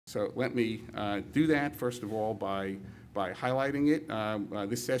So let me do that, first of all, by highlighting it.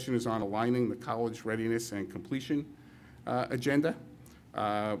 This session is on aligning the college readiness and completion agenda.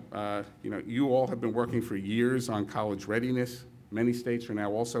 You all have been working for years on college readiness. Many states are now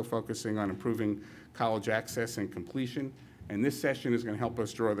also focusing on improving college access and completion, and this session is going to help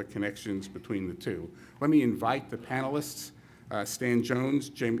us draw the connections between the two. Let me invite the panelists, Stan Jones,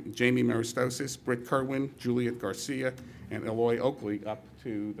 Jamie Merisotis, Britt Kirwan, Juliet García, and Eloy Oakley up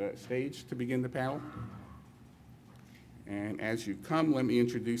to the stage to begin the panel. And as you come, let me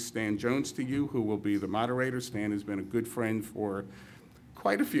introduce Stan Jones to you, who will be the moderator. Stan has been a good friend for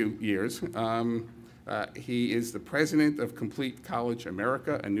quite a few years. He is the president of Complete College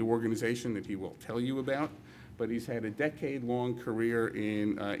America, a new organization that he will tell you about. But he's had a decade-long career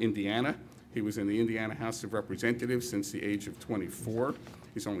in Indiana. He was in the Indiana House of Representatives since the age of 24.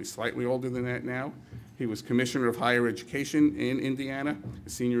 He's only slightly older than that now. He was Commissioner of Higher Education in Indiana, a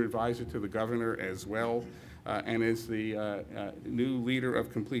senior advisor to the governor as well, and is the new leader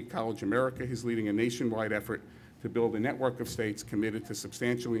of Complete College America. He's leading a nationwide effort to build a network of states committed to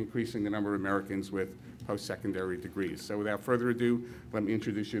substantially increasing the number of Americans with post-secondary degrees. So without further ado, let me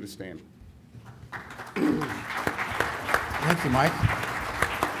introduce you to Stan. Thank you, Mike.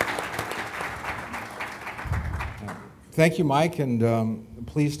 Thank you, Mike, and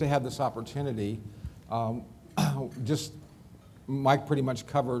pleased to have this opportunity. Mike pretty much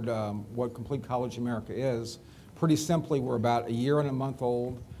covered what Complete College America is. Pretty simply, we're about a year and a month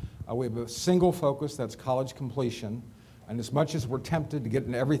old. We have a single focus, that's college completion. And as much as we're tempted to get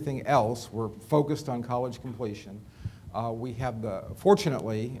into everything else, we're focused on college completion.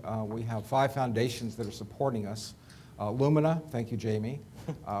 Fortunately, we have 5 foundations that are supporting us. Lumina, thank you, Jamie,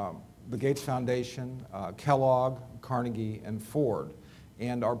 the Gates Foundation, Kellogg, Carnegie, and Ford.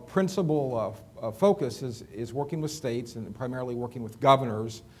 And our principal focus is working with states and primarily working with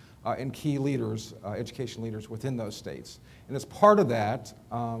governors and key leaders, education leaders within those states. And as part of that,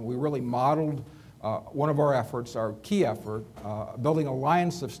 we really modeled one of our efforts, our key effort, building an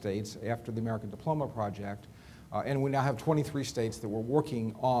alliance of states after the American Diploma Project. And we now have 23 states that we're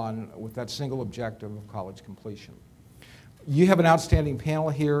working on with that single objective of college completion. You have an outstanding panel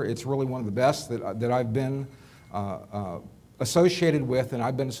here. It's really one of the best that I've been associated with, and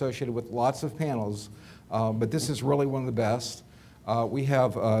I've been associated with lots of panels, but this is really one of the best. We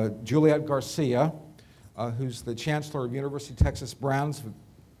have Juliet García, who's the Chancellor of University of Texas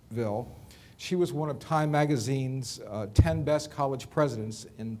Brownsville. She was one of Time Magazine's 10 best college presidents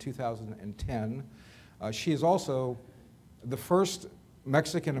in 2010. She is also the first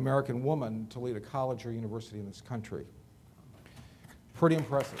Mexican-American woman to lead a college or university in this country. Pretty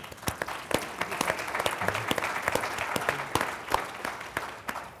impressive.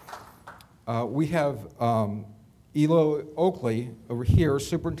 We have Eloy Oakley over here,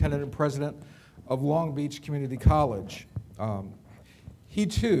 Superintendent-President of Long Beach Community College. He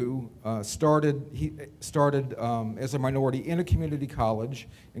too started as a minority in a community college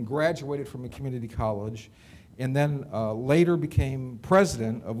and graduated from a community college, and then later became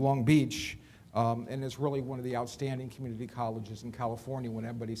president of Long Beach, and is really one of the outstanding community colleges in California. When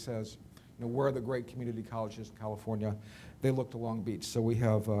everybody says, you know, where are the great community colleges in California, they look to Long Beach. So we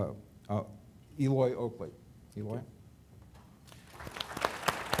have Eloy Oakley. Eloy?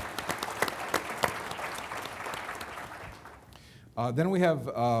 Then we have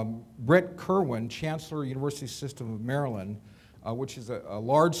Britt Kirwan, Chancellor, University System of Maryland, which is a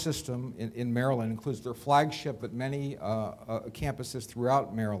large system in Maryland, includes their flagship at many campuses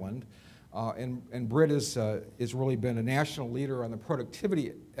throughout Maryland. And Britt has really been a national leader on the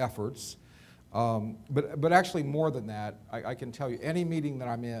productivity efforts. But actually more than that, I can tell you, any meeting that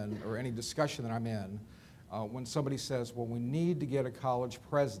I'm in or any discussion that I'm in, when somebody says, well, we need to get a college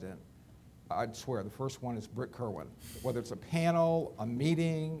president, I'd swear the first one is Britt Kirwan. Whether it's a panel, a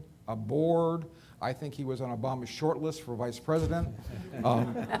meeting, a board, I think he was on Obama's short list for vice president.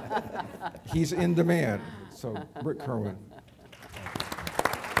 He's in demand, so Britt Kirwan.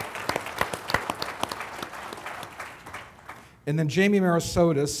 And then Jamie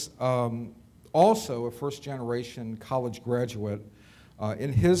Merisotis, also a first-generation college graduate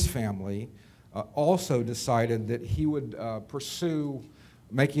in his family, also decided that he would pursue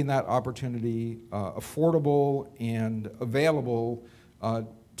making that opportunity affordable and available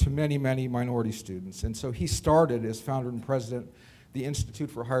to many, many minority students. And so he started, as founder and president, the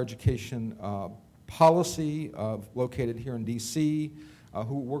Institute for Higher Education Policy, located here in DC,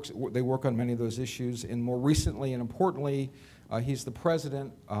 they work on many of those issues. And more recently and importantly, he's the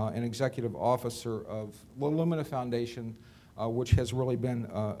president and executive officer of the Lumina Foundation, which has really been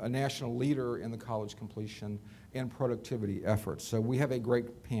a national leader in the college completion and productivity efforts. So we have a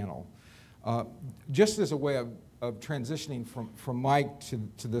great panel. Just as a way of transitioning from Mike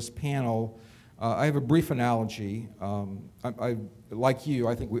to this panel, I have a brief analogy. Like you,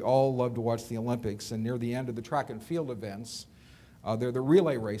 I think we all love to watch the Olympics, and near the end of the track and field events, they're the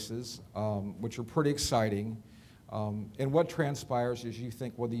relay races, which are pretty exciting. And what transpires is you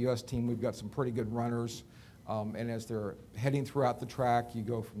think, well, the U.S. team, we've got some pretty good runners, and as they're heading throughout the track, you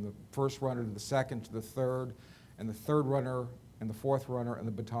go from the first runner to the second to the third, and the third runner and the fourth runner, and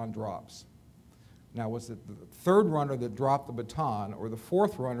the baton drops. Now, was it the third runner that dropped the baton or the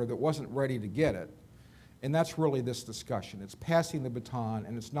fourth runner that wasn't ready to get it? And that's really this discussion. It's passing the baton,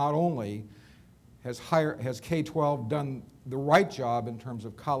 and it's not only has K-12 done the right job in terms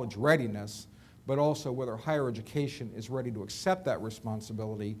of college readiness, but also whether higher education is ready to accept that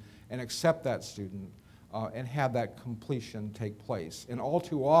responsibility and accept that student and have that completion take place. And all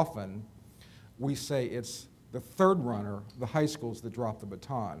too often, we say it's the third runner, the high schools, that drop the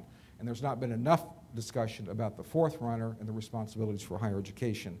baton. And there's not been enough discussion about the fourth runner and the responsibilities for higher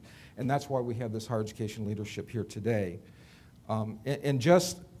education. And that's why we have this higher education leadership here today. And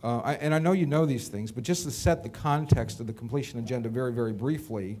I know you know these things, but just to set the context of the completion agenda very, very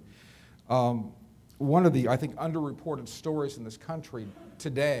briefly, one of the, I think, underreported stories in this country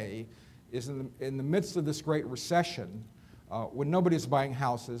today is in the midst of this great recession, when nobody's buying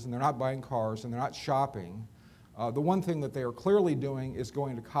houses and they're not buying cars and they're not shopping, the one thing that they are clearly doing is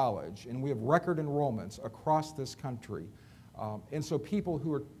going to college, and we have record enrollments across this country. And so people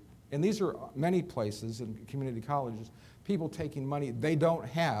who are, and these are many places in community colleges, people taking money they don't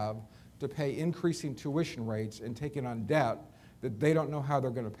have to pay increasing tuition rates and taking on debt that they don't know how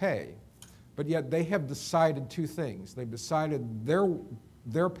they're going to pay. But yet they have decided two things. They've decided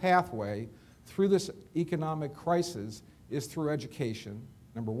their pathway through this economic crisis is through education,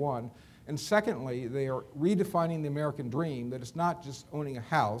 number one. And secondly, they are redefining the American dream, that it's not just owning a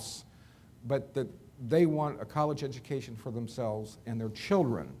house, but that they want a college education for themselves and their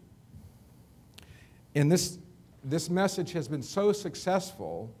children. And this message has been so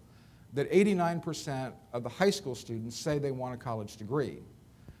successful that 89% of the high school students say they want a college degree.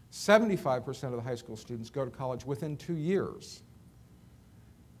 75% of the high school students go to college within 2 years.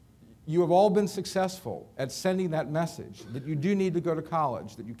 You have all been successful at sending that message that you do need to go to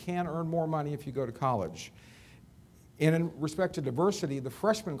college, that you can earn more money if you go to college. And in respect to diversity, the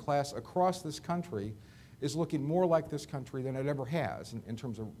freshman class across this country is looking more like this country than it ever has in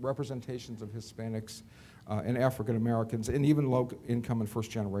terms of representations of Hispanics and African Americans and even low income and first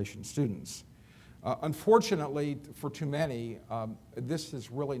generation students. Unfortunately, for too many, this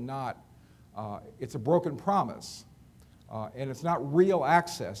is really not, it's a broken promise. And it's not real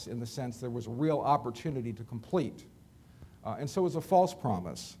access in the sense there was a real opportunity to complete. And so it's a false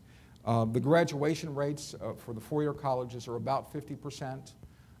promise. The graduation rates for the four-year colleges are about 50%.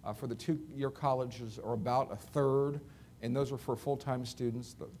 For the two-year colleges are about a third, and those are for full-time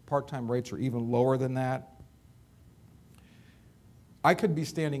students. The part-time rates are even lower than that. I could be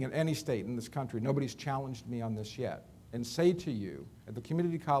standing in any state in this country, nobody's challenged me on this yet, and say to you, at the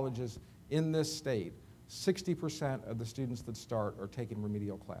community colleges in this state, 60% of the students that start are taking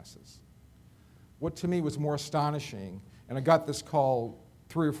remedial classes. What to me was more astonishing, and I got this call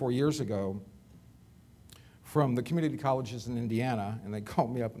 3 or 4 years ago from the community colleges in Indiana, and they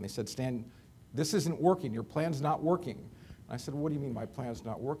called me up and they said, Stan, this isn't working, your plan's not working. And I said, well, what do you mean my plan's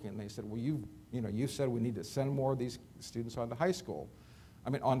not working? And they said, well, you said we need to send more of these students on to high school,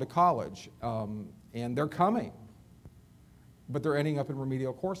 on to college, and they're coming, but they're ending up in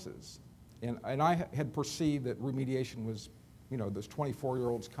remedial courses. And I had perceived that remediation was, those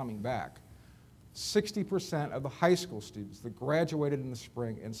 24-year-olds coming back. 60% of the high school students that graduated in the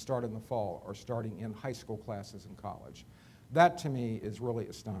spring and start in the fall are starting in high school classes in college. That, to me, is really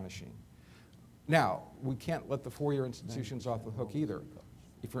astonishing. Now, we can't let the four-year institutions off the hook either.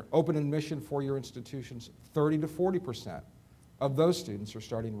 If you're open admission four-year institutions, 30 to 40% of those students are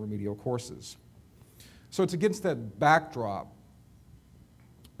starting remedial courses. So it's against that backdrop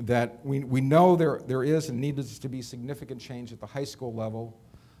that we know there is and needs to be significant change at the high school level.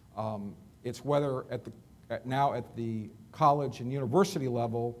 It's whether now at the college and university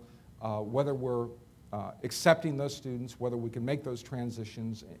level, whether we're accepting those students, whether we can make those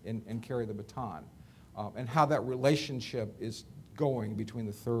transitions and carry the baton, and how that relationship is going between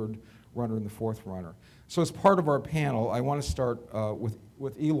the third runner and the fourth runner. So as part of our panel, I want to start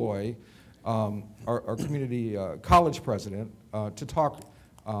with Eloy, our community college president, to talk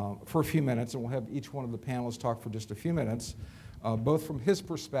for a few minutes, and we'll have each one of the panelists talk for just a few minutes, both from his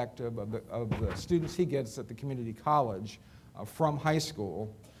perspective of the students he gets at the community college from high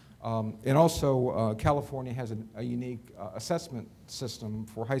school, And also, California has a unique assessment system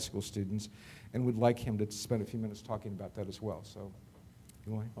for high school students, and we'd like him to spend a few minutes talking about that as well. So,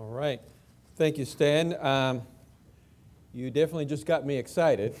 Eloy. All right. Thank you, Stan. You definitely just got me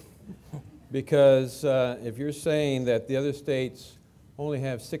excited because if you're saying that the other states only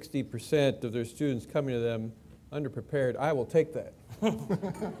have 60% of their students coming to them underprepared, I will take that.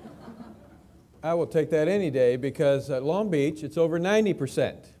 I will take that any day because at Long Beach, it's over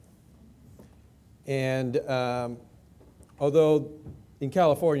 90%. And although in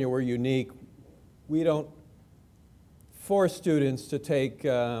California we're unique, we don't force students to take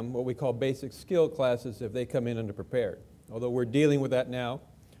what we call basic skill classes if they come in underprepared. Although we're dealing with that now.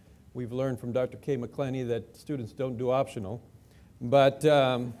 We've learned from Dr. Kay McClenny that students don't do optional. But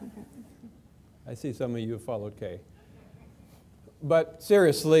I see some of you have followed Kay. But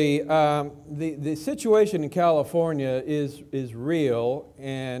seriously, the situation in California is real,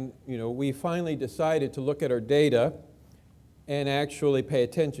 and we finally decided to look at our data and actually pay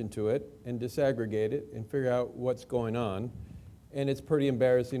attention to it and disaggregate it and figure out what's going on. And it's pretty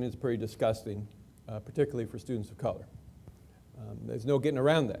embarrassing, it's pretty disgusting, particularly for students of color. There's no getting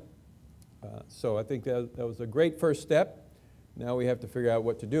around that. So I think that was a great first step. Now we have to figure out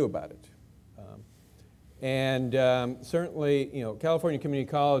what to do about it. Certainly, California community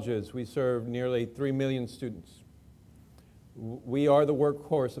colleges, we serve nearly 3 million students. We are the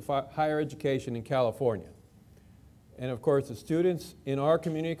workhorse of higher education in California. And of course, the students in our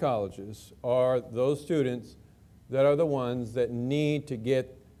community colleges are those students that are the ones that need to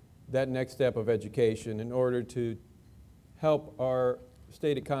get that next step of education in order to help our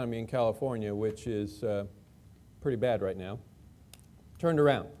state economy in California, which is pretty bad right now, turned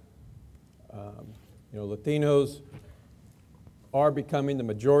around. Latinos are becoming the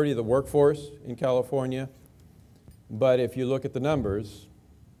majority of the workforce in California, but if you look at the numbers,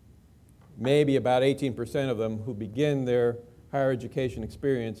 maybe about 18% of them who begin their higher education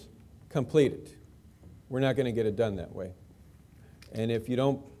experience complete it. We're not going to get it done that way. And if you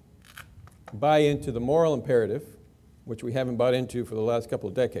don't buy into the moral imperative, which we haven't bought into for the last couple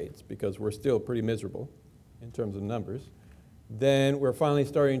of decades because we're still pretty miserable in terms of numbers, then we're finally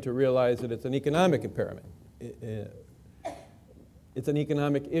starting to realize that it's an economic impairment. It's an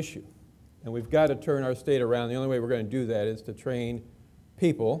economic issue. And we've got to turn our state around. The only way we're going to do that is to train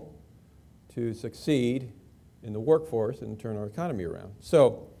people to succeed in the workforce and turn our economy around.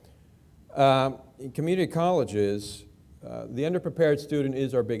 So in community colleges, the underprepared student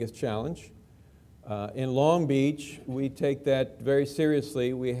is our biggest challenge. In Long Beach, we take that very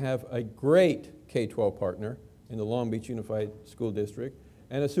seriously. We have a great K-12 partner in the Long Beach Unified School District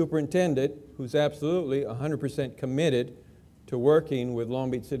and a superintendent who's absolutely 100% committed to working with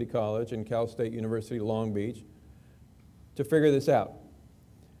Long Beach City College and Cal State University Long Beach to figure this out.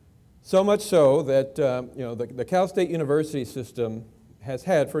 So much so that the Cal State University system has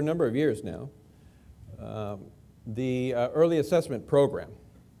had for a number of years now the early assessment program.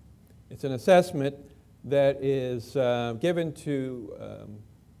 It's an assessment that is given to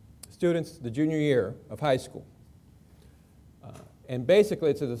students the junior year of high school. And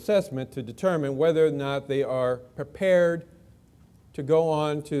basically it's an assessment to determine whether or not they are prepared to go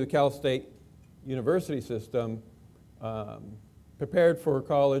on to the Cal State University system, prepared for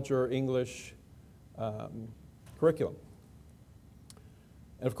college or English curriculum.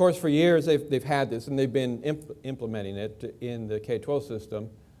 And of course for years they've had this and they've been implementing it in the K-12 system,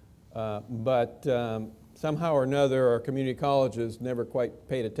 but somehow or another our community colleges never quite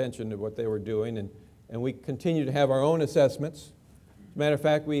paid attention to what they were doing, and we continue to have our own assessments. As a matter of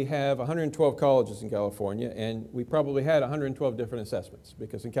fact, we have 112 colleges in California, and we probably had 112 different assessments,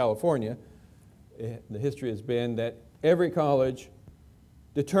 because in California, the history has been that every college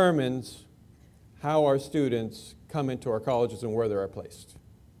determines how our students come into our colleges and where they are placed.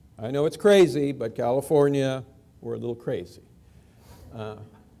 I know it's crazy, but California, we're a little crazy.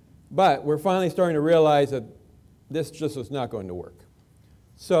 But we're finally starting to realize that this just is not going to work.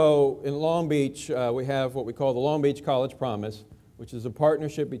 So in Long Beach, we have what we call the Long Beach College Promise, which is a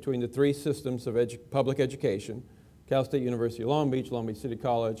partnership between the three systems of public education, Cal State University Long Beach City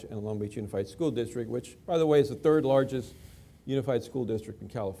College, and Long Beach Unified School District, which, by the way, is the third largest unified school district in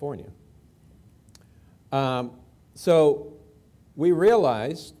California. So we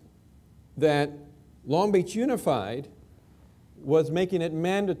realized that Long Beach Unified was making it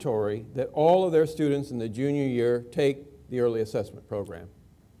mandatory that all of their students in the junior year take the early assessment program.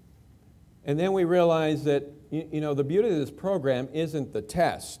 And then we realized that, the beauty of this program isn't the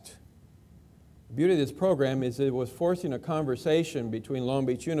test. The beauty of this program is it was forcing a conversation between Long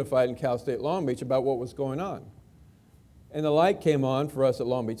Beach Unified and Cal State Long Beach about what was going on. And the light came on for us at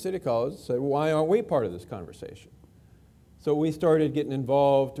Long Beach City College, said, why aren't we part of this conversation? So we started getting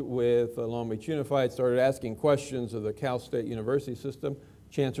involved with Long Beach Unified, started asking questions of the Cal State University system.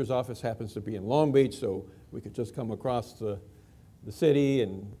 Chancellor's office happens to be in Long Beach, so we could just come across the city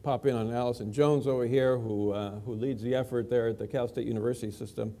and pop in on Allison Jones over here, who leads the effort there at the Cal State University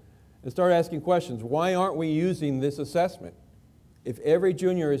system, and start asking questions. Why aren't we using this assessment? If every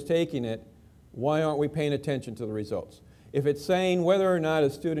junior is taking it, why aren't we paying attention to the results? If it's saying whether or not a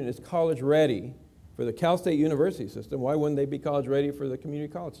student is college ready for the Cal State University system, why wouldn't they be college ready for the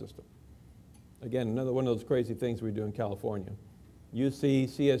community college system? Again, another one of those crazy things we do in California. UC,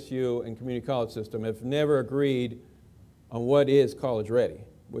 CSU, and community college system have never agreed on what is college ready,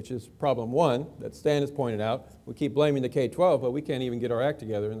 which is problem one that Stan has pointed out. We keep blaming the K-12, but we can't even get our act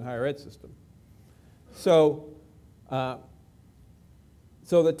together in the higher ed system. So,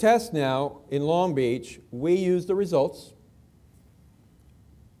 so the test now in Long Beach, we use the results,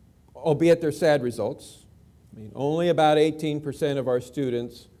 albeit they're sad results. I mean, only about 18% of our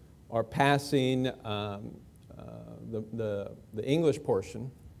students are passing the English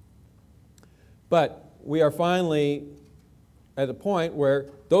portion. But we are finally at a point where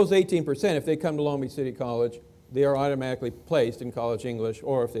those 18%, if they come to Long Beach City College, they are automatically placed in college English,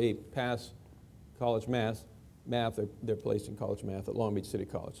 or if they pass college math, they're placed in college math at Long Beach City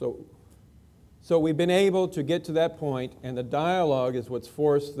College. So we've been able to get to that point, and the dialogue is what's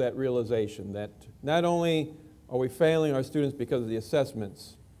forced that realization that not only are we failing our students because of the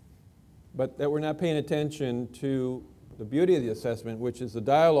assessments, but that we're not paying attention to the beauty of the assessment, which is the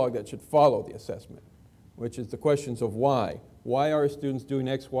dialogue that should follow the assessment, which is the questions of why. Why are students doing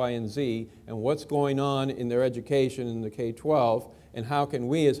X, Y, and Z, and what's going on in their education in the K-12, and how can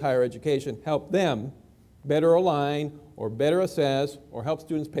we as higher education help them better align or better assess or help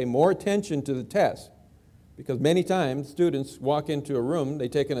students pay more attention to the test. Because many times students walk into a room, they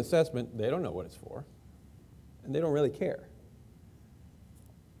take an assessment, they don't know what it's for, and they don't really care.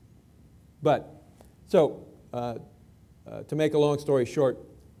 But, so, to make a long story short,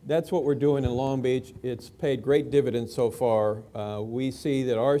 that's what we're doing in Long Beach. It's paid great dividends so far. We see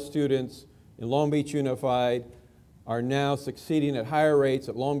that our students in Long Beach Unified are now succeeding at higher rates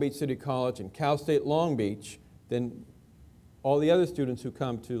at Long Beach City College and Cal State Long Beach than all the other students who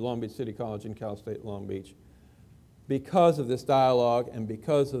come to Long Beach City College and Cal State Long Beach because of this dialogue and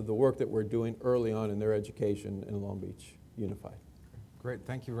because of the work that we're doing early on in their education in Long Beach Unified. Great,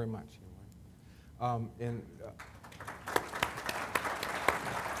 thank you very much. And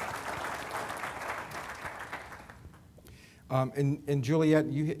Juliet,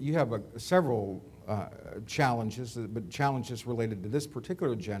 you have several challenges, but challenges related to this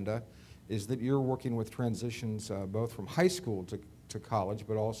particular agenda is that you're working with transitions both from high school to college,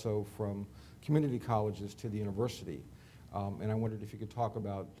 but also from community colleges to the university. And I wondered if you could talk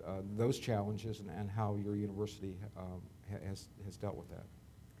about those challenges and how your university has dealt with that.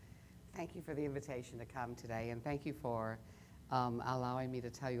 Thank you for the invitation to come today, and thank you for allowing me to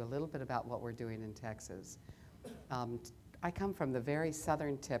tell you a little bit about what we're doing in Texas. I come from the very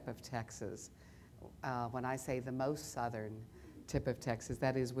southern tip of Texas. When I say the most southern tip of Texas,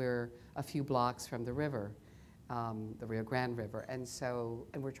 that is we're a few blocks from the river, the Rio Grande River, and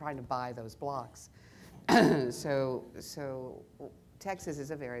we're trying to buy those blocks. so Texas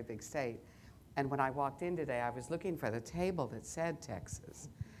is a very big state, and when I walked in today, I was looking for the table that said Texas,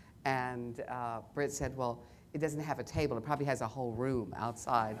 and Britt said, well, it doesn't have a table, it probably has a whole room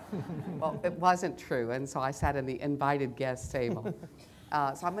outside. Well, it wasn't true, and so I sat in the invited guest table.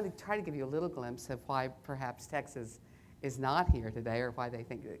 So I'm going to try to give you a little glimpse of why perhaps Texas is not here today, or why they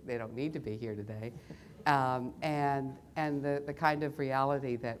think they don't need to be here today, and the kind of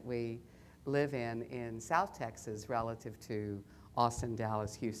reality that we live in South Texas relative to Austin,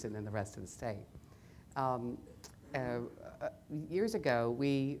 Dallas, Houston, and the rest of the state. Years ago,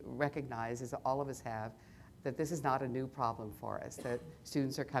 we recognized, as all of us have, that this is not a new problem for us, that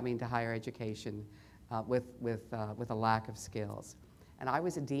students are coming to higher education with a lack of skills. And I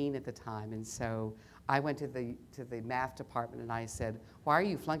was a dean at the time, and so I went to the math department and I said, why are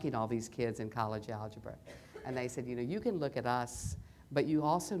you flunking all these kids in college algebra? And they said, you know, you can look at us, but you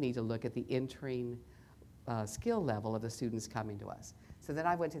also need to look at the entering skill level of the students coming to us. So then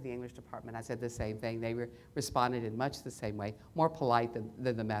I went to the English department. I said the same thing. They responded in much the same way, more polite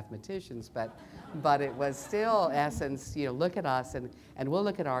than the mathematicians, but it was still essence, you know, look at us, and we'll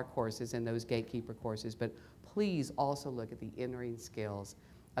look at our courses and those gatekeeper courses, but please also look at the entering skills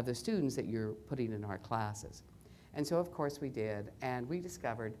of the students that you're putting in our classes. And so of course we did, and we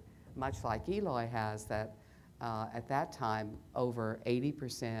discovered, much like Eloy has, that at that time over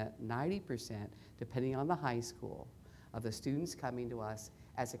 80%, 90%, depending on the high school, of the students coming to us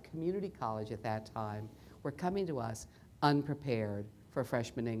as a community college at that time were coming to us unprepared for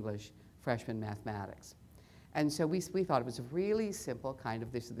freshman English, freshman mathematics. And so we thought it was a really simple kind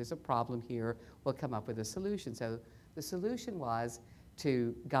of, there's a problem here, we'll come up with a solution. So the solution was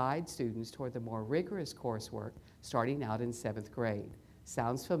to guide students toward the more rigorous coursework starting out in 7th grade.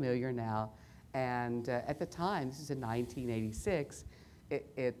 Sounds familiar now. And at the time, this is in 1986,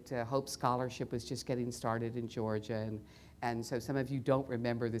 Hope Scholarship was just getting started in Georgia. And so some of you don't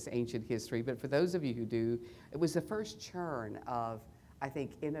remember this ancient history, but for those of you who do, it was the first churn of, I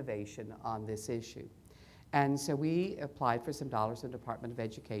think, innovation on this issue. And so we applied for some dollars in the Department of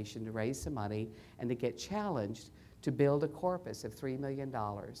Education to raise some money and to get challenged to build a corpus of $3 million.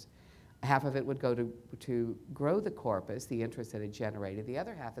 Half of it would go to grow the corpus, the interest that it generated. The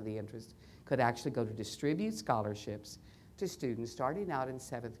other half of the interest could actually go to distribute scholarships to students starting out in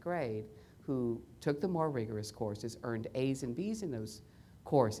 7th grade who took the more rigorous courses, earned A's and B's in those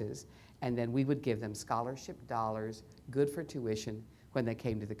courses, and then we would give them scholarship dollars, good for tuition, when they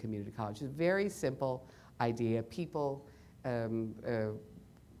came to the community college. It's a very simple idea. People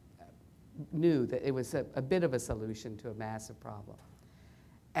knew that it was a bit of a solution to a massive problem.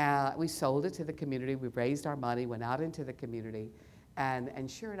 We sold it to the community. We raised our money, went out into the community, and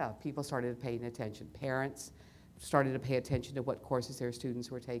sure enough, people started paying attention. Parents started to pay attention to what courses their students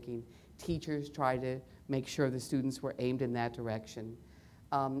were taking. Teachers tried to make sure the students were aimed in that direction.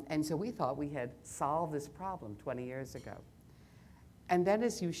 And so we thought we had solved this problem 20 years ago. And then,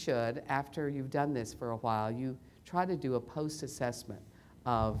 as you should, after you've done this for a while, you try to do a post-assessment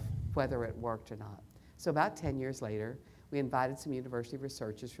of whether it worked or not. So about 10 years later, we invited some university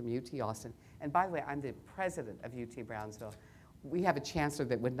researchers from UT Austin. And by the way, I'm the president of UT Brownsville. We have a chancellor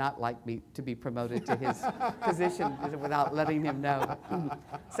that would not like me to be promoted to his position without letting him know.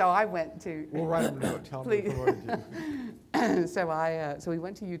 So I went to... We'll write him a note, tell him we promoted you. So we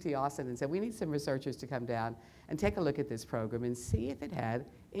went to UT Austin and said, we need some researchers to come down and take a look at this program and see if it had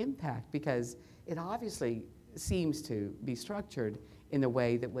impact, because it obviously seems to be structured in a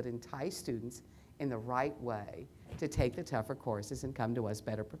way that would entice students in the right way to take the tougher courses and come to us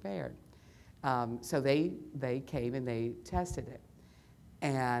better prepared. So they came and they tested it.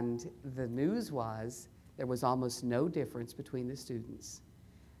 And the news was there was almost no difference between the students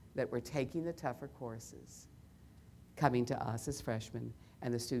that were taking the tougher courses coming to us as freshmen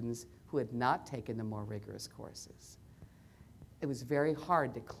and the students who had not taken the more rigorous courses. It was very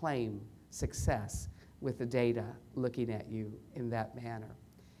hard to claim success with the data looking at you in that manner.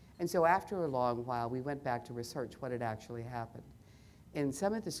 And so after a long while, we went back to research what had actually happened. In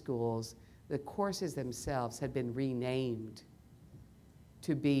some of the schools, the courses themselves had been renamed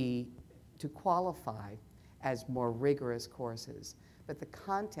to qualify as more rigorous courses, but the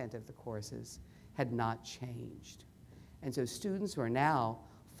content of the courses had not changed. And so students were now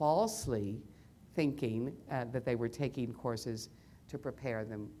falsely thinking that they were taking courses to prepare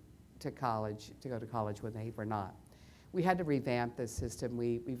them to college, to go to college when they were not. We had to revamp this system.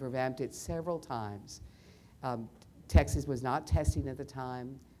 We've revamped it several times. Texas was not testing at the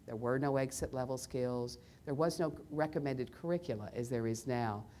time. There were no exit level skills. There was no recommended curricula as there is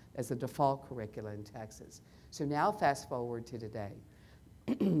now as the default curricula in Texas. So now fast forward to today.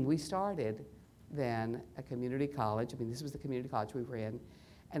 We started then a community college. I mean, this was the community college we were in.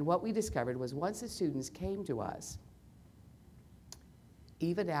 And what we discovered was once the students came to us,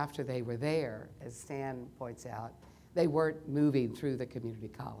 even after they were there, as Stan points out, they weren't moving through the community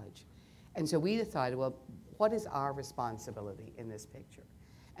college. And so we decided, well, what is our responsibility in this picture?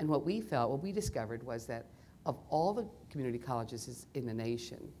 And what we discovered was that of all the community colleges in the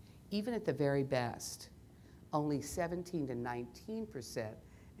nation, even at the very best, only 17 to 19%,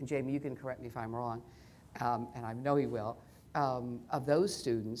 and Jamie, you can correct me if I'm wrong, and I know he will, of those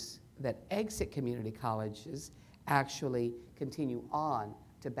students that exit community colleges actually continue on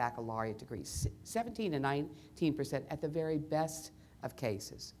to baccalaureate degrees, 17 to 19% at the very best of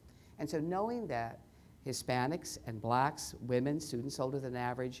cases. And so knowing that Hispanics and blacks, women, students older than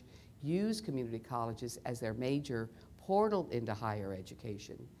average, use community colleges as their major portal into higher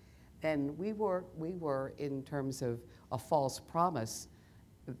education, then we were in terms of a false promise,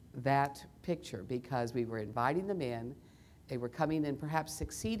 that picture, because we were inviting them in, they were coming in perhaps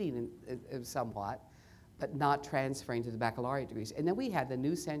succeeding in somewhat, but not transferring to the baccalaureate degrees. And then we had the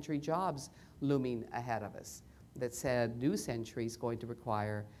New Century jobs looming ahead of us that said New Century is going to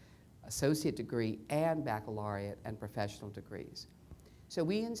require associate degree and baccalaureate and professional degrees. So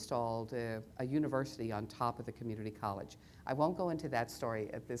we installed a university on top of the community college. I won't go into that story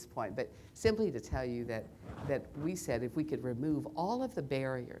at this point, but simply to tell you that we said if we could remove all of the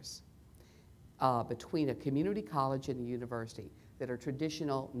barriers between a community college and a university that are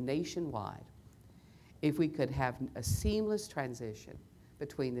traditional nationwide, if we could have a seamless transition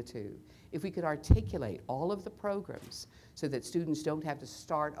between the two, if we could articulate all of the programs so that students don't have to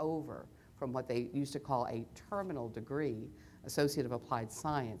start over from what they used to call a terminal degree, Associate of Applied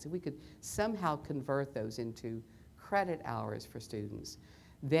Science, if we could somehow convert those into credit hours for students,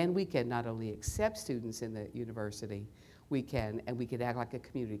 then we can not only accept students in the university, we could act like a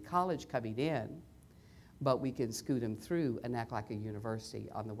community college coming in, but we can scoot them through and act like a university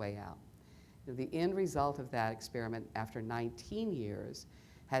on the way out. The end result of that experiment after 19 years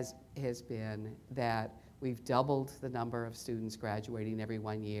has been that we've doubled the number of students graduating every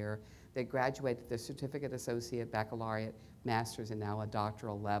 1 year. They graduate at the certificate, associate, baccalaureate, master's, and now a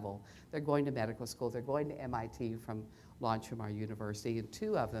doctoral level. They're going to medical school. They're going to MIT from launch from our university, and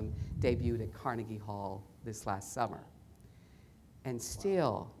 2 of them debuted at Carnegie Hall this last summer. And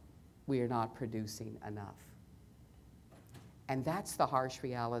still, we are not producing enough. And that's the harsh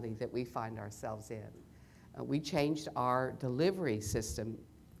reality that we find ourselves in. We changed our delivery system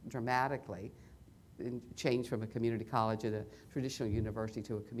dramatically, changed from a community college at a traditional university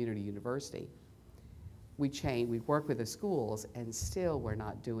to a community university. We work with the schools, and still we're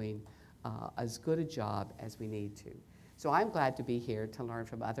not doing as good a job as we need to. So I'm glad to be here to learn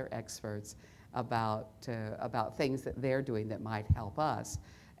from other experts about things that they're doing that might help us,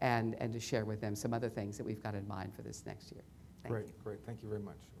 and to share with them some other things that we've got in mind for this next year. Thank you. Great. Thank you very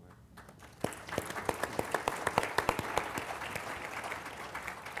much.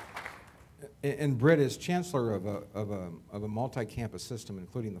 And Britt, as Chancellor of a multi-campus system,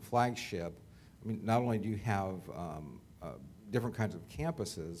 including the flagship, I mean, not only do you have different kinds of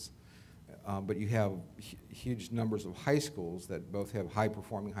campuses, but you have huge numbers of high schools that both have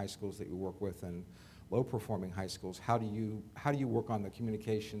high-performing high schools that you work with and low-performing high schools. How do you work on the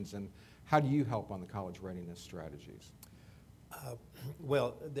communications, and how do you help on the college readiness strategies?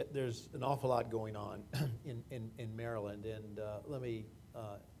 Well, there's an awful lot going on in Maryland, and let me,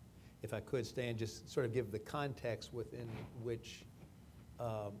 if I could, Stan, just sort of give the context within which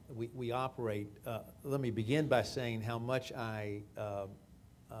we operate. Let me begin by saying how much I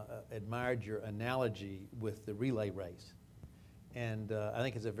admired your analogy with the relay race, and I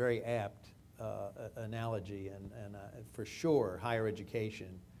think it's a very apt analogy, and for sure higher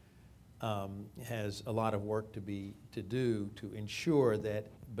education has a lot of work to do to ensure that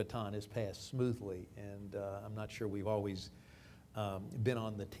baton is passed smoothly, and I'm not sure we've always been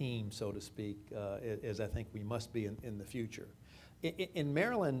on the team, so to speak, as I think we must be in the future. In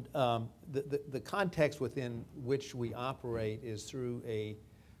Maryland, the context within which we operate is through a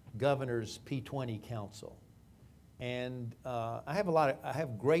governor's P20 council, and I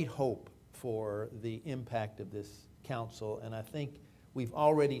have great hope for the impact of this council, and I think we've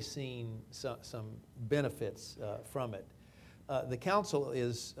already seen some benefits from it. The council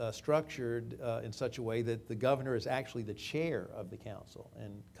is structured in such a way that the governor is actually the chair of the council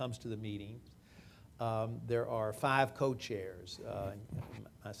and comes to the meetings. There are 5 co-chairs,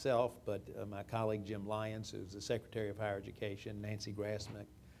 myself, but my colleague Jim Lyons, who's the Secretary of Higher Education, Nancy Grasmick,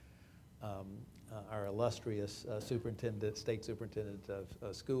 our illustrious State Superintendent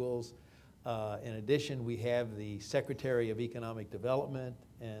of Schools. In addition, we have the Secretary of Economic Development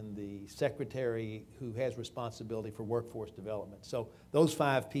and the Secretary who has responsibility for workforce development. So those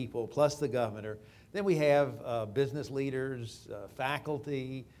 5 people, plus the governor. Then we have business leaders,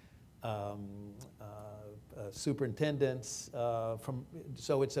 faculty, superintendents.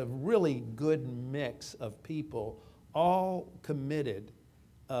 So it's a really good mix of people, all committed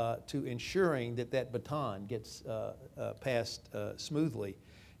to ensuring that baton gets passed smoothly.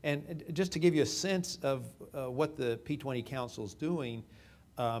 And just to give you a sense of what the P20 Council is doing,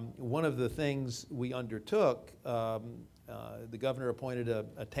 one of the things we undertook, the governor appointed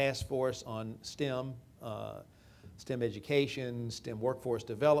a task force on STEM, STEM education, STEM workforce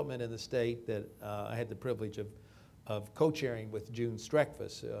development in the state that I had the privilege of co-chairing with June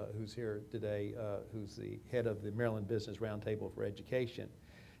Streckfuss, who's here today, who's the head of the Maryland Business Roundtable for Education.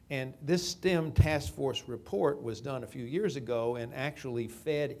 And this STEM task force report was done a few years ago and actually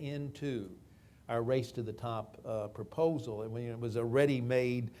fed into our Race to the Top proposal. And it was a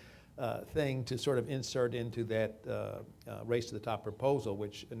ready-made thing to sort of insert into that Race to the Top proposal,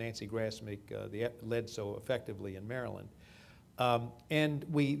 which Nancy Grasmick led so effectively in Maryland. And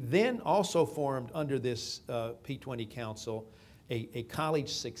we then also formed under this P20 Council a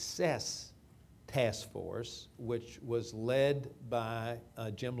college success task force, which was led by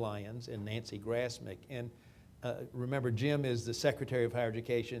Jim Lyons and Nancy Grasmick. And remember, Jim is the Secretary of Higher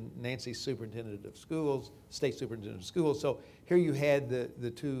Education, Nancy's Superintendent of Schools, State Superintendent of Schools. So here you had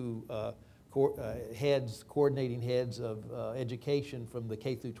the 2 coordinating heads of education from the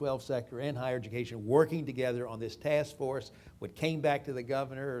K through 12 sector and higher education working together on this task force, what came back to the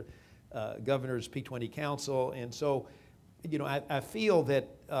governor, governor's P20 council. And so, you know, I feel that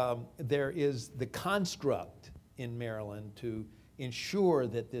there is the construct in Maryland to ensure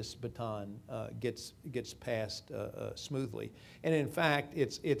that this baton gets passed smoothly. And in fact,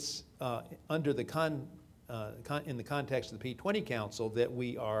 it's under the in the context of the P20 Council that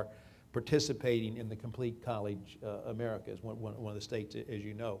we are participating in the Complete College America as one of the states, as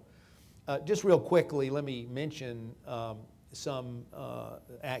you know. Just real quickly, let me mention some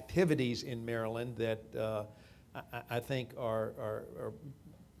activities in Maryland that I think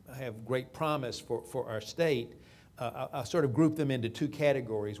have great promise for our state. I'll sort of group them into two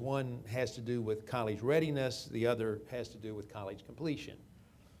categories. One has to do with college readiness, the other has to do with college completion.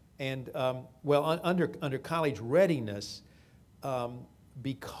 And well, under college readiness,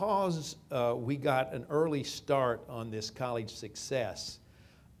 because we got an early start on this college success,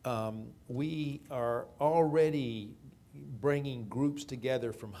 we are already bringing groups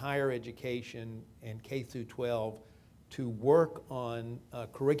together from higher education and K through 12 to work on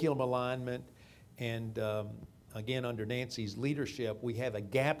curriculum alignment. And again, under Nancy's leadership, we have a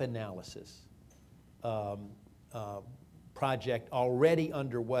gap analysis project already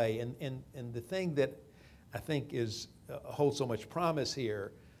underway. And the thing that I think holds so much promise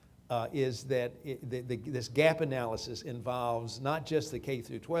here is that this gap analysis involves not just the K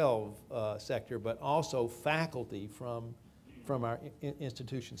through 12 sector, but also faculty from our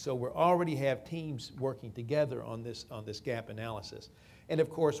institutions. So we already have teams working together on this gap analysis. And of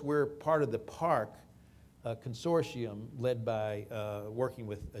course, we're part of the PARC consortium led by working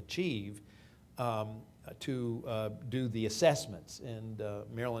with Achieve to do the assessments. And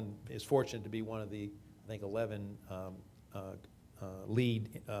Maryland is fortunate to be one of the, I think, 11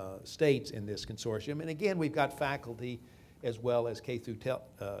 lead states in this consortium. And again, we've got faculty as well as K through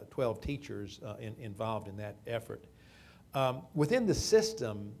 12 teachers involved in that effort. Within the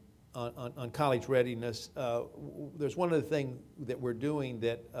system on college readiness, there's one other thing that we're doing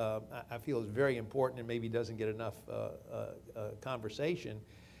that I feel is very important and maybe doesn't get enough conversation.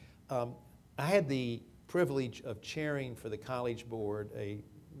 I had the privilege of chairing for the College Board a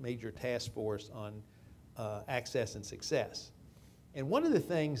major task force on access and success. And one of the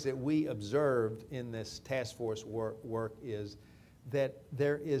things that we observed in this task force work is that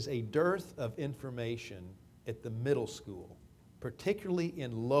there is a dearth of information at the middle school, particularly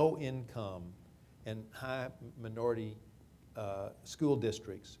in low-income and high-minority school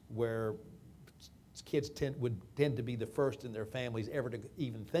districts where kids would tend to be the first in their families ever to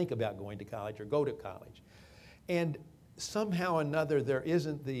even think about going to college or go to college. And somehow or another, there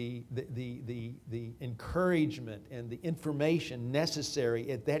isn't the encouragement and the information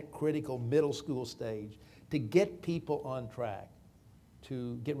necessary at that critical middle school stage to get people on track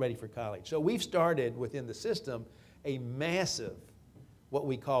to get ready for college. So we've started within the system a massive, what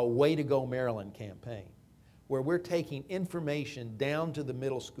we call Way to Go Maryland campaign, where we're taking information down to the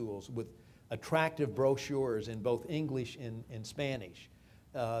middle schools with attractive brochures in both English and Spanish,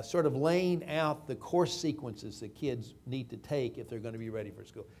 sort of laying out the course sequences that kids need to take if they're going to be ready for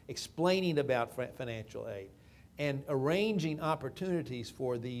school, explaining about financial aid, and arranging opportunities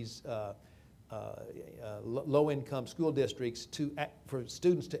for these low-income school districts for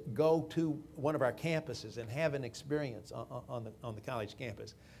students to go to one of our campuses and have an experience on the college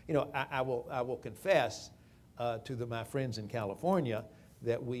campus. You know, I will confess to my friends in California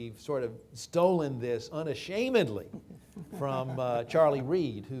that we've sort of stolen this unashamedly from Charlie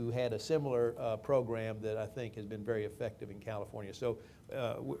Reed, who had a similar program that I think has been very effective in California. So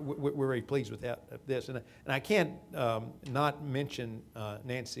we're very pleased with this. And I can't not mention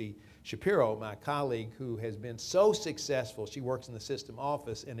Nancy Shapiro, my colleague, who has been so successful. She works in the system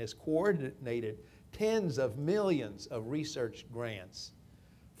office and has coordinated tens of millions of research grants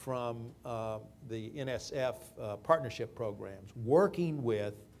from the NSF partnership programs, working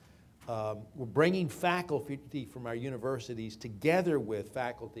with, we're bringing faculty from our universities together with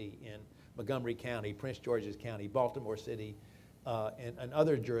faculty in Montgomery County, Prince George's County, Baltimore City, and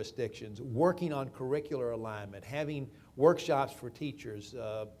other jurisdictions, working on curricular alignment, having workshops for teachers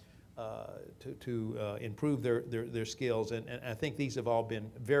to improve their skills. And I think these have all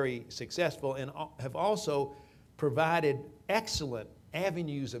been very successful and have also provided excellent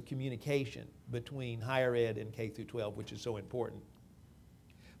avenues of communication between higher ed and K through 12, which is so important.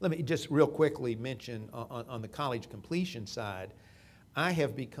 Let me just real quickly mention on the college completion side, I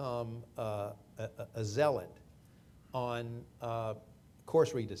have become a zealot on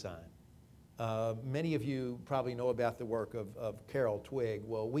course redesign. Many of you probably know about the work of Carol Twigg.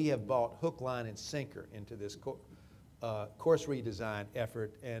 Well, we have bought hook, line, and sinker into this course redesign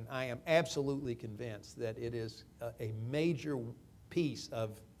effort, and I am absolutely convinced that it is a major piece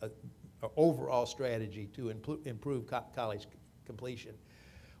of an overall strategy to improve college completion.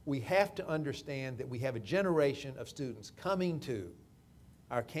 We have to understand that we have a generation of students coming to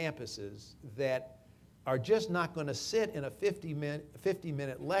our campuses that are just not going to sit in a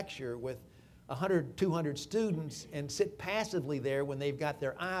 50-minute lecture with 100, 200 students and sit passively there when they've got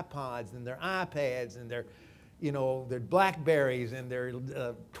their iPods and their iPads and their, their Blackberries and their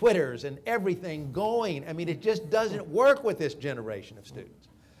Twitters and everything going. I mean, it just doesn't work with this generation of students.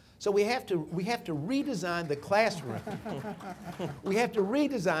 So we have to redesign the classroom. We have to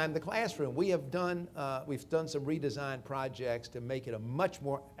redesign the classroom. We've done some redesign projects to make it a much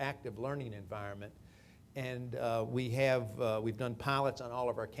more active learning environment. And we've done pilots on all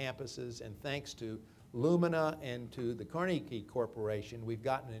of our campuses, and thanks to Lumina and to the Carnegie Corporation, we've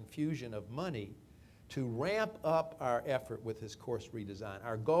gotten an infusion of money to ramp up our effort with this course redesign.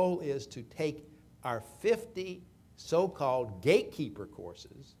 Our goal is to take our 50 so-called gatekeeper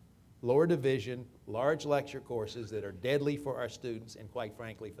courses, lower division, large lecture courses that are deadly for our students and quite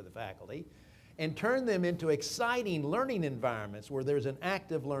frankly for the faculty, and turn them into exciting learning environments where there's an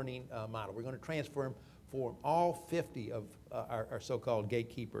active learning model. We're going to transform all 50 of our so-called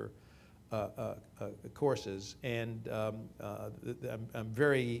gatekeeper courses, and I'm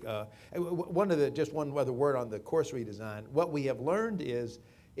very, just one other word on the course redesign. What we have learned is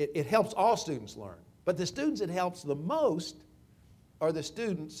it helps all students learn, but the students it helps the most are the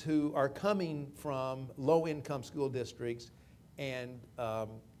students who are coming from low-income school districts and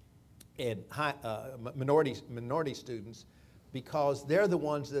minority students, because they're the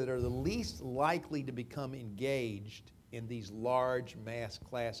ones that are the least likely to become engaged in these large mass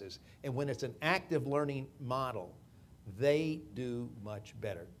classes. And when it's an active learning model, they do much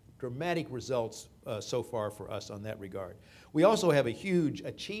better. Dramatic results so far for us on that regard. We also have a huge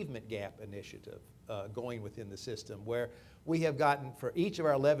achievement gap initiative going within the system, where we have gotten, for each of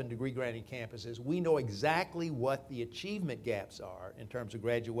our 11 degree granting campuses, we know exactly what the achievement gaps are in terms of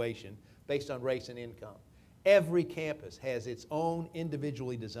graduation based on race and income. Every campus has its own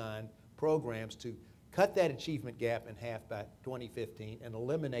individually designed programs to cut that achievement gap in half by 2015 and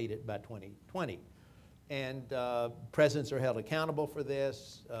eliminate it by 2020. And presidents are held accountable for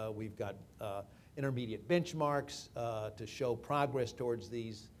this. We've got intermediate benchmarks to show progress towards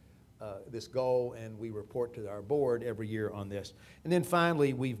this goal, and we report to our board every year on this. And then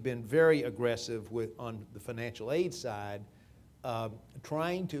finally, we've been very aggressive on the financial aid side,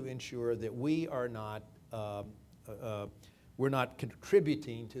 trying to ensure that we are not we're not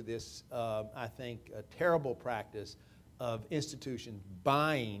contributing to this, I think, a terrible practice of institutions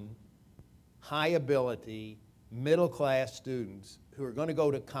buying high-ability, middle-class students who are going to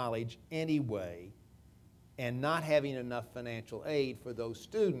go to college anyway and not having enough financial aid for those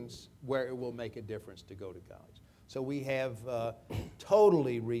students where it will make a difference to go to college. So we have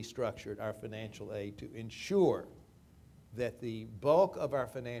totally restructured our financial aid to ensure that the bulk of our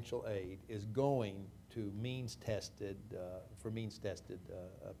financial aid is going to means-tested,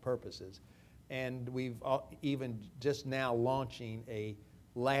 purposes. And we've even just now launching a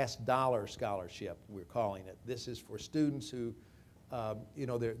last dollar scholarship, we're calling it. This is for students who,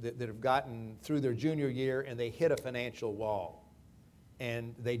 that have gotten through their junior year and they hit a financial wall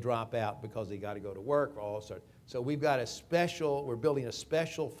and they drop out because they got to go to work or all sorts. So we've got we're building a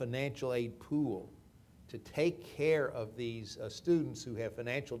special financial aid pool to take care of these students who have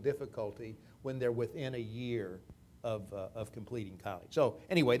financial difficulty when they're within a year of completing college. So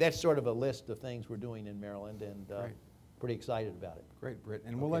anyway, that's sort of a list of things we're doing in Maryland, and pretty excited about it. Great, Britt.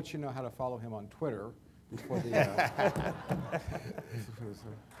 And we'll let you know how to follow him on Twitter before the...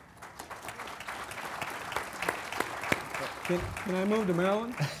 Can I move to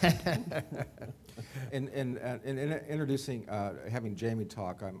Maryland? In introducing, having Jamie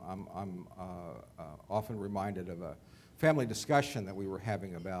talk, I'm often reminded of a family discussion that we were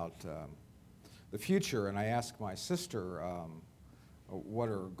having about the future, and I asked my sister what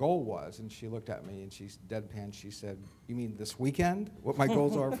her goal was, and she looked at me and she's deadpan. She said, "You mean this weekend? What my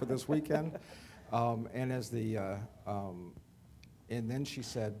goals are for this weekend?" And then she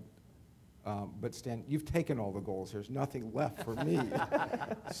said, "But Stan, you've taken all the goals. There's nothing left for me."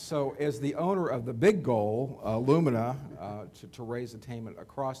 So as the owner of the big goal, Lumina, to raise attainment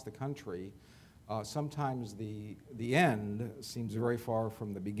across the country, sometimes the end seems very far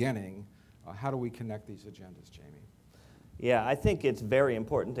from the beginning. How do we connect these agendas, Jamie? Yeah, I think it's very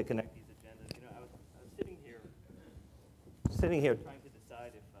important to connect these agendas. You know, I was sitting here trying to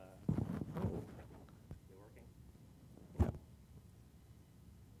decide if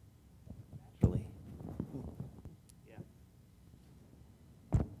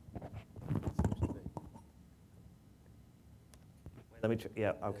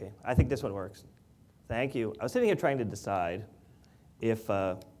Yeah, okay. I think this one works. Thank you. I was sitting here trying to decide if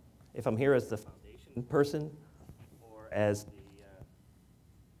I'm here as the foundation person or as the,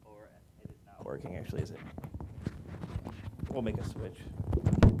 or it is not working actually, is it? We'll make a switch.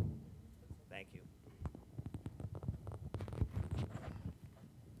 Thank you.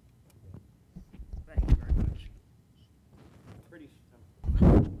 Thank you very much.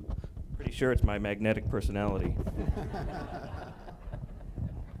 Pretty sure it's my magnetic personality.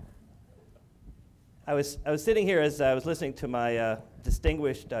 I was sitting here as I was listening to my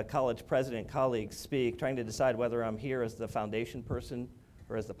distinguished college president colleagues speak, trying to decide whether I'm here as the foundation person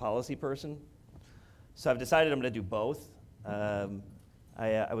or as the policy person. So I've decided I'm going to do both.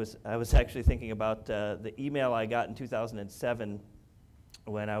 I was actually thinking about the email I got in 2007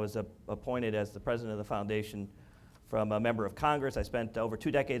 when I was appointed as the president of the foundation from a member of Congress. I spent over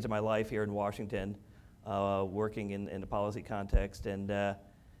 2 decades of my life here in Washington working in the policy context, and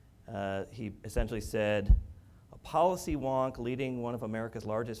he essentially said, "A policy wonk leading one of America's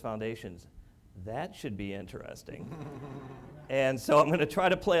largest foundations. That should be interesting." And so I'm going to try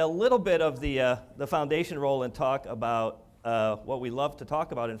to play a little bit of the foundation role and talk about what we love to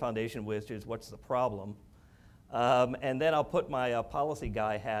talk about in foundation, which is what's the problem. And then I'll put my policy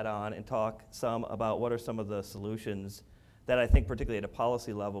guy hat on and talk some about what are some of the solutions that I think, particularly at a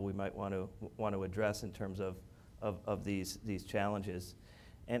policy level, we might want to address in terms of these challenges.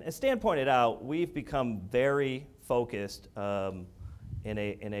 And as Stan pointed out, we've become very focused in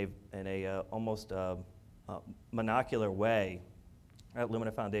a almost monocular way at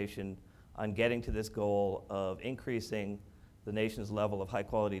Lumina Foundation on getting to this goal of increasing the nation's level of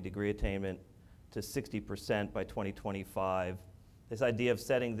high-quality degree attainment to 60% by 2025. This idea of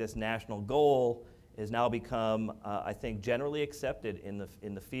setting this national goal has now become, I think, generally accepted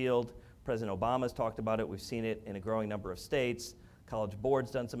in the field. President Obama's talked about it. We've seen it in a growing number of states. College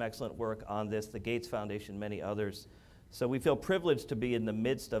Board's done some excellent work on this, the Gates Foundation, many others. So we feel privileged to be in the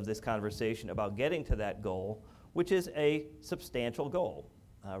midst of this conversation about getting to that goal, which is a substantial goal.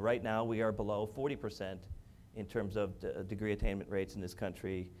 Right now, we are below 40% in terms of degree attainment rates in this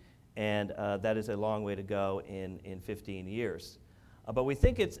country, and that is a long way to go in 15 years. But we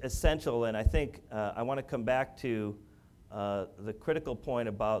think it's essential, and I think I want to come back to the critical point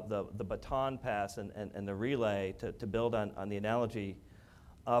about the baton pass and the relay to build on the analogy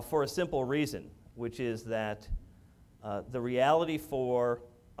for a simple reason, which is that the reality for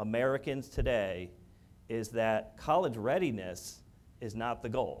Americans today is that college readiness is not the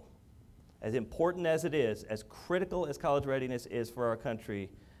goal. As important as it is, as critical as college readiness is for our country,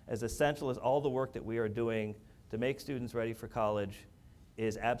 as essential as all the work that we are doing to make students ready for college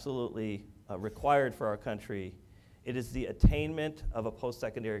is absolutely required for our country, it is the attainment of a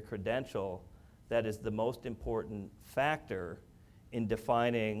post-secondary credential that is the most important factor in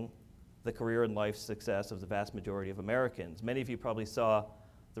defining the career and life success of the vast majority of Americans. Many of you probably saw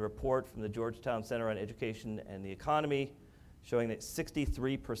the report from the Georgetown Center on Education and the Economy showing that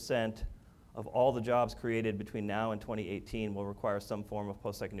 63% of all the jobs created between now and 2018 will require some form of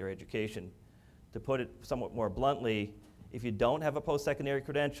post-secondary education. To put it somewhat more bluntly, if you don't have a post-secondary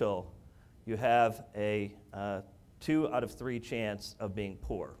credential, you have a 2 out of 3 chance of being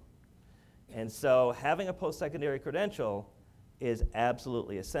poor. And so having a post-secondary credential is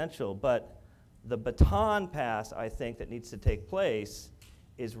absolutely essential, but the baton pass, I think, that needs to take place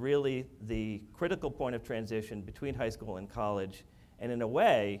is really the critical point of transition between high school and college. And in a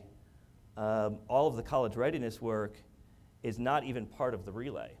way, all of the college readiness work is not even part of the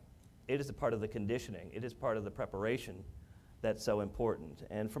relay. It is a part of the conditioning. It is part of the preparation that's so important.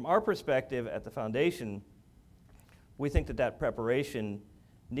 And from our perspective at the foundation, we think that that preparation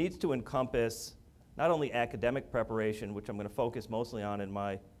needs to encompass not only academic preparation, which I'm going to focus mostly on in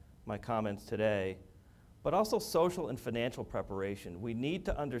my comments today, but also social and financial preparation. We need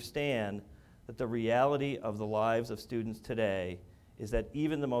to understand that the reality of the lives of students today is that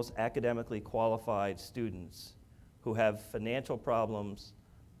even the most academically qualified students who have financial problems,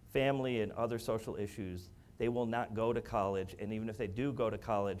 family and other social issues, they will not go to college, and even if they do go to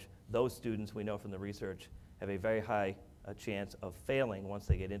college, those students, we know from the research, have a very high chance of failing once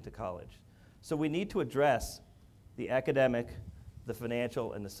they get into college. So we need to address the academic, the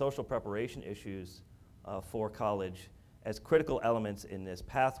financial, and the social preparation issues for college as critical elements in this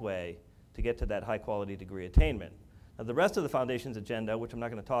pathway to get to that high-quality degree attainment. Now, the rest of the Foundation's agenda, which I'm not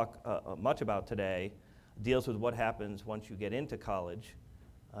going to talk much about today, deals with what happens once you get into college.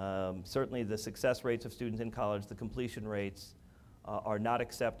 Certainly the success rates of students in college, the completion rates, are not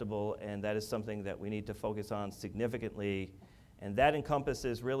acceptable, and that is something that we need to focus on significantly. And that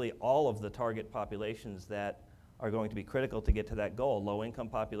encompasses really all of the target populations that are going to be critical to get to that goal. Low-income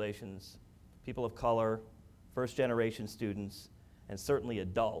populations, people of color, first-generation students, and certainly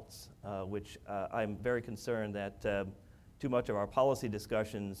adults, which I'm very concerned that too much of our policy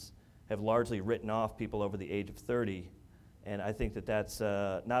discussions have largely written off people over the age of 30. And I think that that's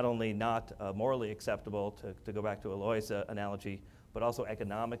not only not morally acceptable, to go back to Eloy's analogy, but also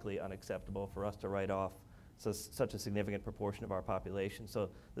economically unacceptable for us to write off such a significant proportion of our population. So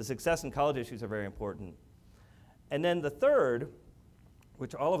the success and college issues are very important. And then the third,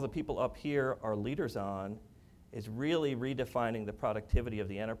 which all of the people up here are leaders on, is really redefining the productivity of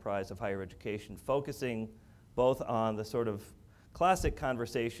the enterprise of higher education, focusing both on the sort of classic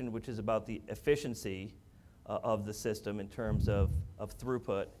conversation, which is about the efficiency of the system in terms of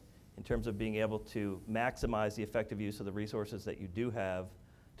throughput, in terms of being able to maximize the effective use of the resources that you do have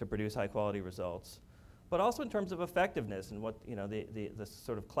to produce high quality results, but also in terms of effectiveness and what, you know, the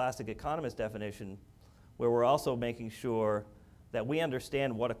sort of classic economist definition, where we're also making sure that we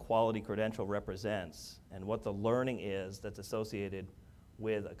understand what a quality credential represents and what the learning is that's associated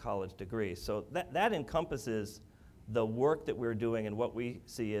with a college degree. So that encompasses the work that we're doing and what we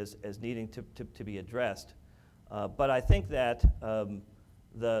see as needing to be addressed. But I think that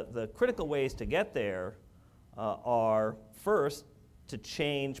the critical ways to get there are first to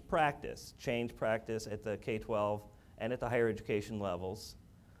change practice at the K-12 and at the higher education levels.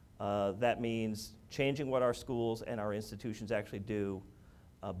 That means changing what our schools and our institutions actually do,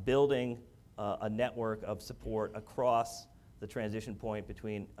 building a network of support across the transition point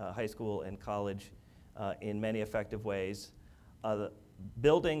between high school and college in many effective ways.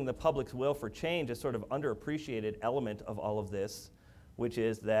 Building the public's will for change is sort of underappreciated element of all of this, which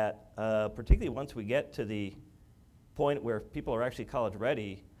is that particularly once we get to the point where people are actually college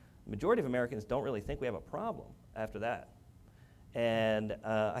ready, the majority of Americans don't really think we have a problem after that. And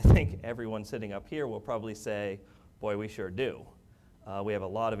I think everyone sitting up here will probably say, boy, we sure do. We have a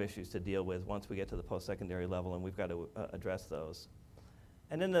lot of issues to deal with once we get to the post-secondary level, and we've got to address those.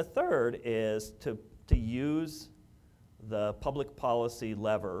 And then the third is to use the public policy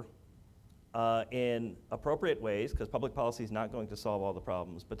lever in appropriate ways, because public policy is not going to solve all the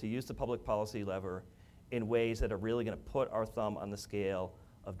problems, but to use the public policy lever in ways that are really going to put our thumb on the scale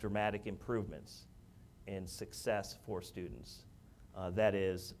of dramatic improvements in success for students. That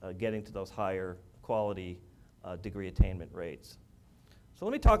is, getting to those higher quality degree attainment rates. So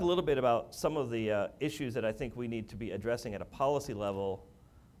let me talk a little bit about some of the issues that I think we need to be addressing at a policy level,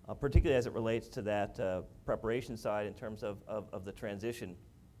 particularly as it relates to that preparation side in terms of the transition.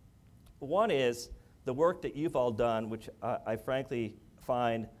 One is the work that you've all done, which I frankly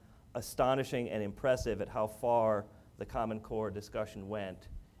find astonishing and impressive at how far the Common Core discussion went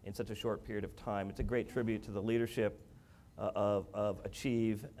in such a short period of time. It's a great tribute to the leadership of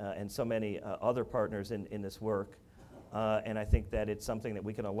Achieve and so many other partners in this work. And I think that it's something that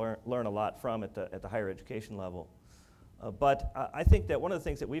we can learn a lot from at the higher education level. But I think that one of the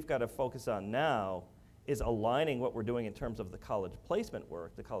things that we've got to focus on now is aligning what we're doing in terms of the college placement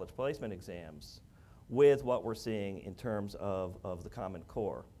work, the college placement exams, with what we're seeing in terms of the Common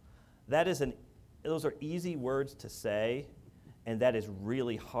Core. Those are easy words to say, and that is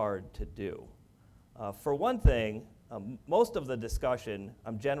really hard to do. For one thing, most of the discussion,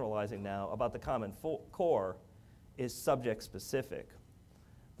 I'm generalizing now, about the Common Core is subject specific.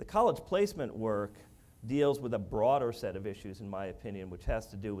 The college placement work deals with a broader set of issues, in my opinion, which has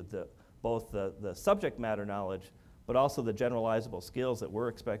to do with both the subject matter knowledge, but also the generalizable skills that we're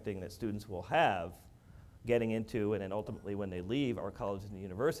expecting that students will have getting into and then ultimately when they leave our colleges and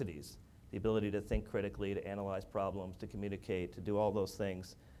universities. The ability to think critically, to analyze problems, to communicate, to do all those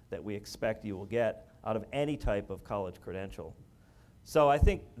things that we expect you will get out of any type of college credential. So I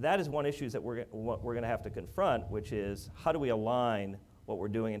think that is one issue that we're going to have to confront, which is how do we align what we're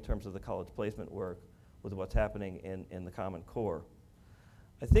doing in terms of the college placement work with what's happening in the Common Core.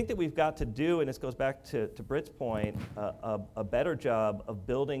 I think that we've got to do, and this goes back to Britt's point, a better job of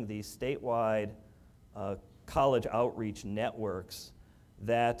building these statewide college outreach networks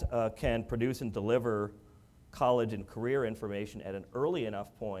that can produce and deliver college and career information at an early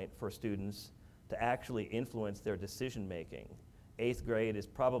enough point for students to actually influence their decision making. 8th grade is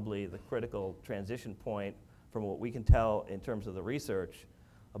probably the critical transition point from what we can tell in terms of the research.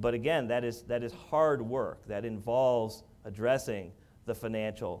 But again, that is hard work. That involves addressing the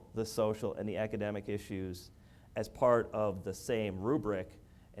financial, the social, and the academic issues as part of the same rubric,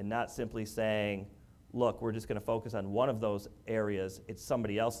 and not simply saying, look, we're just going to focus on one of those areas. It's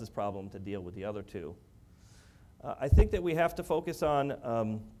somebody else's problem to deal with the other two. I think that we have to focus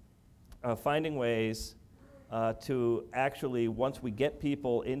on finding ways to actually, once we get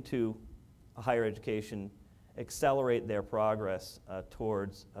people into higher education accelerate their progress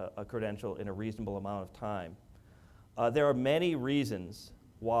towards a credential in a reasonable amount of time. There are many reasons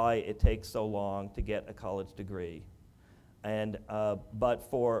why it takes so long to get a college degree. But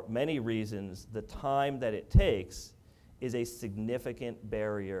for many reasons, the time that it takes is a significant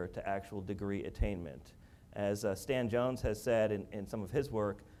barrier to actual degree attainment. As Stan Jones has said in some of his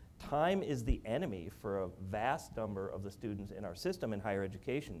work, time is the enemy for a vast number of the students in our system in higher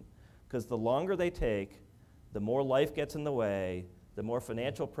education, because the longer they take, the more life gets in the way, the more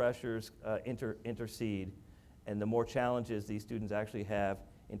financial pressures intercede, and the more challenges these students actually have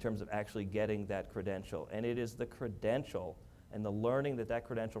in terms of actually getting that credential. And it is the credential and the learning that that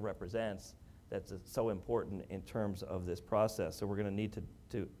credential represents that's so important in terms of this process. So we're going to need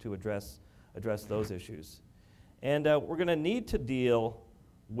to address those issues. And we're going to need to deal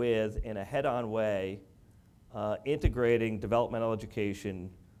with, in a head-on way, integrating developmental education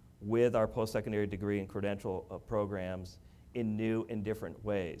with our post-secondary degree and credential programs in new and different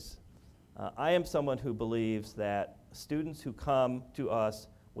ways. I am someone who believes that students who come to us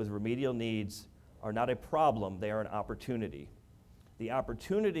with remedial needs are not a problem, they are an opportunity. The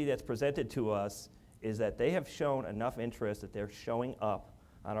opportunity that's presented to us is that they have shown enough interest that they're showing up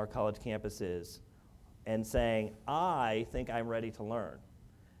on our college campuses and saying, I think I'm ready to learn.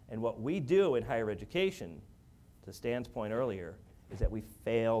 And what we do in higher education, to Stan's point earlier, is that we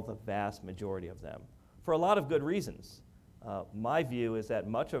fail the vast majority of them for a lot of good reasons. My view is that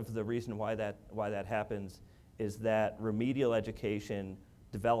much of the reason why that happens is that remedial education,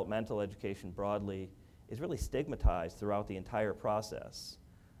 developmental education broadly, is really stigmatized throughout the entire process.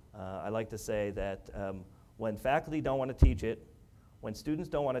 I like to say that when faculty don't want to teach it, when students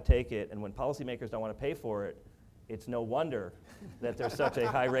don't want to take it, and when policymakers don't want to pay for it, it's no wonder that there's such a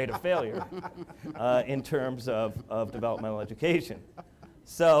high rate of failure in terms of developmental education.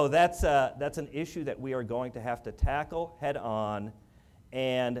 So that's an issue that we are going to have to tackle head on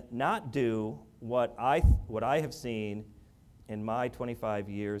and not do what I have seen in my 25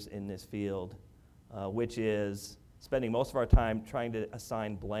 years in this field, which is spending most of our time trying to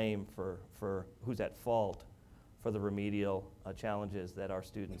assign blame for who's at fault for the remedial challenges that our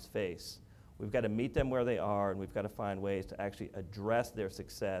students face. We've got to meet them where they are, and we've got to find ways to actually address their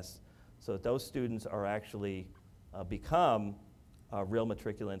success so that those students are actually become real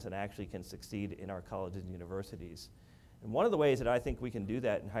matriculants and actually can succeed in our colleges and universities. And one of the ways that I think we can do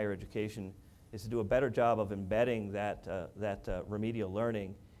that in higher education is to do a better job of embedding that remedial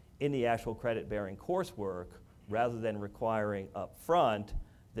learning in the actual credit-bearing coursework rather than requiring up front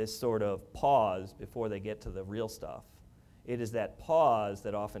this sort of pause before they get to the real stuff. It is that pause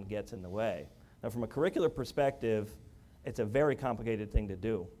that often gets in the way. Now, from a curricular perspective, it's a very complicated thing to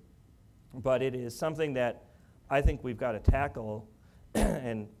do, but it is something that I think we've got to tackle,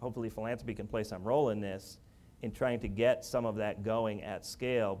 and hopefully philanthropy can play some role in this, in trying to get some of that going at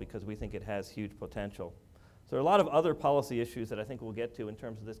scale, because we think it has huge potential. So there are a lot of other policy issues that I think we'll get to in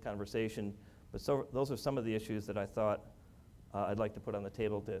terms of this conversation, but those are some of the issues that I thought I'd like to put on the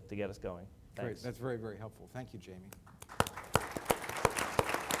table to get us going. Thanks. Great, that's very, very helpful. Thank you, Jamie.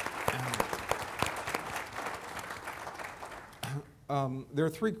 There are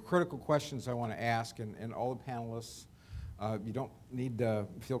three critical questions I want to ask, and all the panelists, you don't need to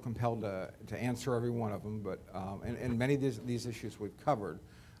feel compelled to answer every one of them, but and many of these issues we've covered.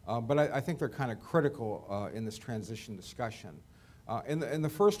 But I think they're kind of critical in this transition discussion. And the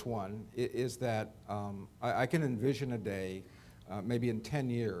first one is that I can envision a day, maybe in 10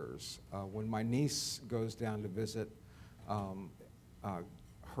 years, when my niece goes down to visit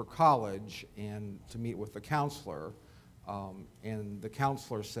her college and to meet with the counselor, and the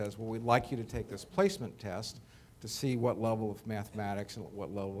counselor says, well, we'd like you to take this placement test to see what level of mathematics and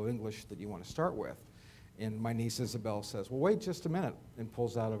what level of English that you want to start with. And my niece Isabel says, well, wait just a minute, and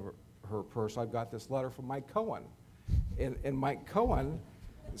pulls out of her purse, I've got this letter from Mike Cohen. And Mike Cohen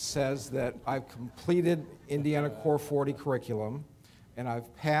says that I've completed Indiana Core 40 curriculum, and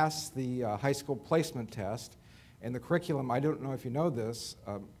I've passed the high school placement test. And the curriculum, I don't know if you know this,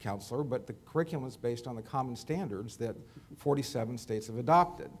 counselor, but the curriculum is based on the common standards that 47 states have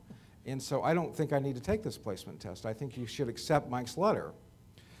adopted. And so I don't think I need to take this placement test. I think you should accept Mike's letter.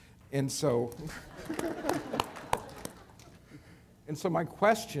 And so, my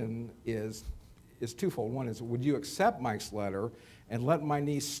question is twofold. One is, would you accept Mike's letter and let my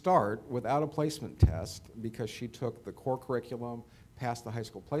niece start without a placement test because she took the core curriculum, passed the high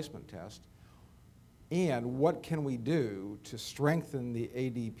school placement test? And what can we do to strengthen the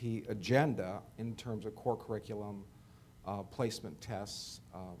ADP agenda in terms of core curriculum, placement tests,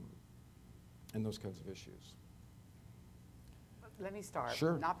 and those kinds of issues? Let me start.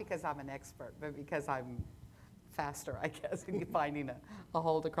 Sure. Not because I'm an expert, but because I'm faster, I guess, in finding a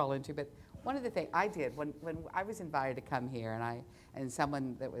hole to crawl into. But one of the things I did when I was invited to come here, and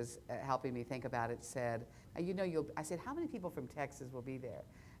someone that was helping me think about it said, you know, I said, how many people from Texas will be there?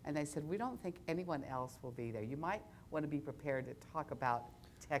 And they said, we don't think anyone else will be there. You might want to be prepared to talk about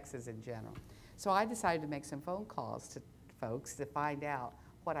Texas in general. So I decided to make some phone calls to folks to find out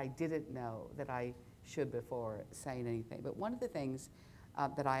what I didn't know that I should before saying anything. But one of the things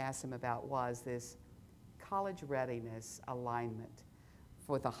that I asked them about was this college readiness alignment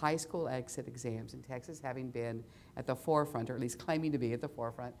for the high school exit exams in Texas, having been at the forefront, or at least claiming to be at the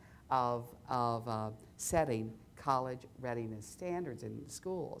forefront of setting college readiness standards in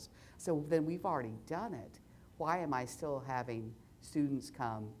schools. So then we've already done it. Why am I still having students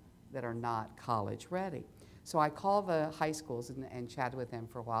come that are not college ready? So I called the high schools and chatted with them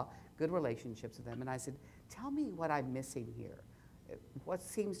for a while, good relationships with them, and I said, tell me what I'm missing here. What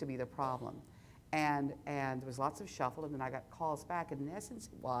seems to be the problem? And there was lots of shuffle, and then I got calls back, and in essence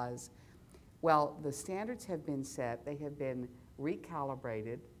it was, well, the standards have been set, they have been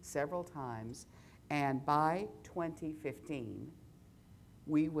recalibrated several times, and by 2015,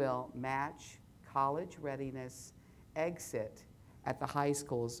 we will match college readiness exit at the high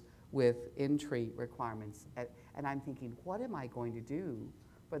schools with entry requirements. And I'm thinking, what am I going to do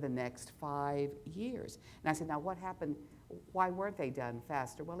for the next 5 years? And I said, now what happened? Why weren't they done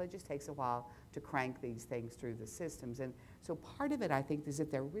faster? Well, it just takes a while to crank these things through the systems. And so part of it, I think, is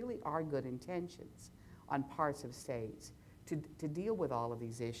that there really are good intentions on parts of states to deal with all of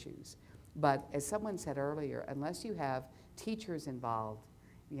these issues. But as someone said earlier, unless you have teachers involved,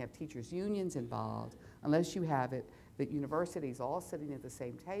 you have teachers' unions involved, unless you have it, that universities all sitting at the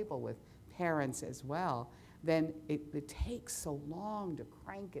same table with parents as well, then it takes so long to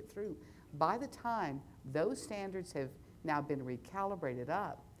crank it through. By the time those standards have now been recalibrated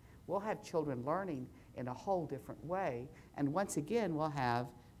up, we'll have children learning in a whole different way, and once again, we'll have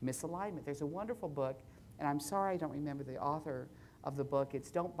misalignment. There's a wonderful book, and I'm sorry I don't remember the author of the book.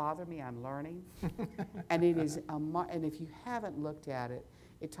 It's Don't Bother Me, I'm Learning. And it is, and if you haven't looked at it,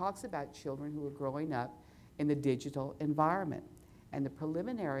 it talks about children who are growing up in the digital environment. And the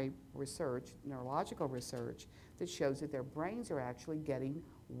preliminary research, neurological research, that shows that their brains are actually getting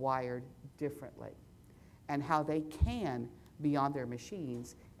wired differently, and how they can be on their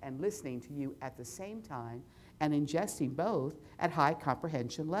machines and listening to you at the same time and ingesting both at high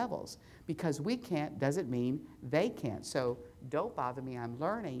comprehension levels. Because we can't doesn't mean they can't. So Don't Bother Me, I'm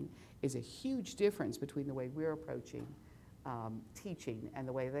Learning is a huge difference between the way we're approaching teaching and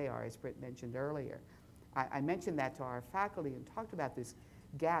the way they are, as Britt mentioned earlier. I mentioned that to our faculty and talked about this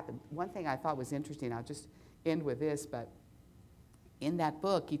gap. And one thing I thought was interesting, I'll just end with this, but in that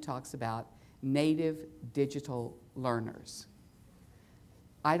book he talks about native digital learners.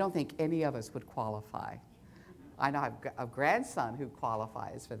 I don't think any of us would qualify. I know I've got a grandson who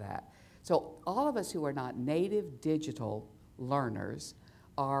qualifies for that. So all of us who are not native digital learners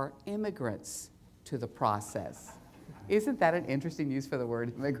are immigrants to the process. Isn't that an interesting use for the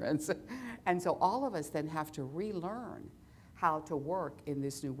word immigrants? And so all of us then have to relearn how to work in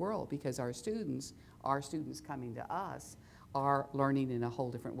this new world, because our students coming to us are learning in a whole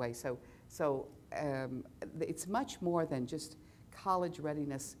different way. So it's much more than just college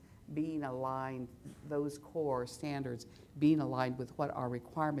readiness being aligned, those core standards being aligned with what our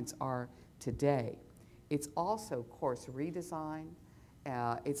requirements are today. It's also course redesign.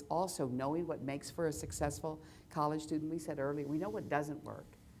 It's also knowing what makes for a successful college student. We said earlier, we know what doesn't work.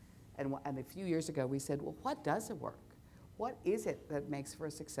 And a few years ago, we said, well, what doesn't work? What is it that makes for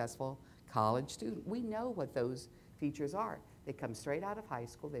a successful college student? We know what those features are. They come straight out of high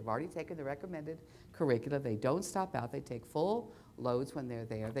school. They've already taken the recommended curricula. They don't stop out. They take full loads when they're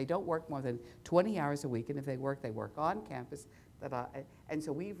there. They don't work more than 20 hours a week, and if they work on campus. And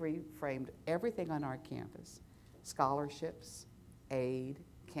so we've reframed everything on our campus, scholarships, aid,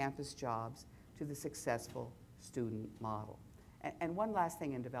 campus jobs, to the successful student model. And one last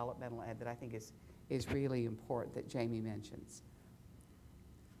thing in developmental ed that I think is really important that Jamie mentions.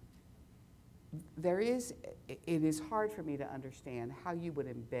 It is hard for me to understand how you would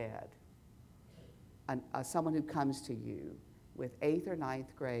embed someone who comes to you with 8th or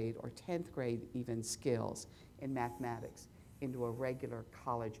 9th grade or 10th grade even skills in mathematics into a regular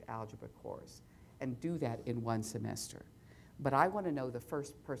college algebra course and do that in one semester. But I want to know the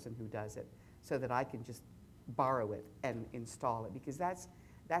first person who does it so that I can just borrow it and install it, because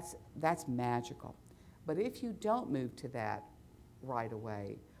that's magical. But if you don't move to that right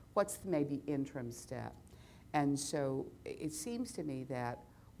away, what's the maybe interim step? And so it seems to me that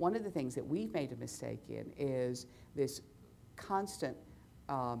one of the things that we've made a mistake in is this constant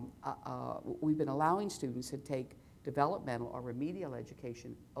we've been allowing students to take developmental or remedial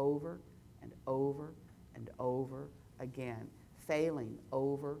education over and over and over again, failing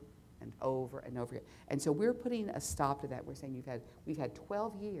over and over and over again. And so we're putting a stop to that. We're saying we've had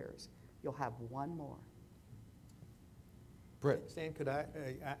 12 years, you'll have one more. Britt. Stan, could I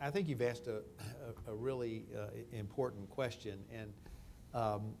think you've asked a really important question, and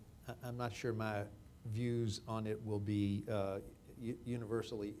I'm not sure my views on it will be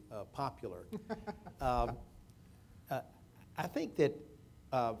universally popular. I think that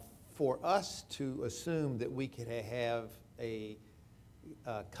for us to assume that we could have a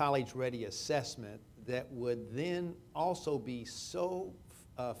college-ready assessment that would then also be so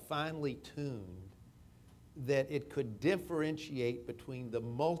finely tuned that it could differentiate between the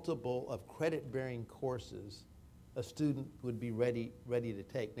multiple of credit-bearing courses a student would be ready to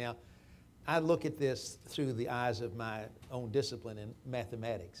take. Now, I look at this through the eyes of my own discipline in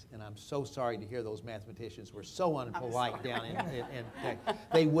mathematics, and I'm so sorry to hear those mathematicans were so unpolite down in Texas.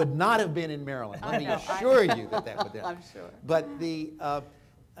 They would not have been in Maryland. Let me assure you that would have. I'm sure. But the,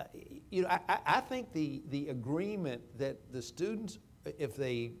 you know, I think the agreement that the students, if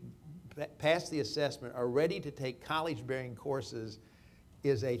they pass the assessment, are ready to take college-bearing courses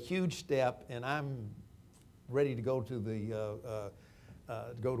is a huge step, and I'm ready to go to the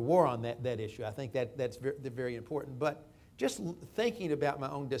go to war on that issue. I think that's very important. But just thinking about my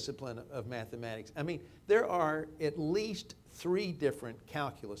own discipline of mathematics, I mean, there are at least 3 different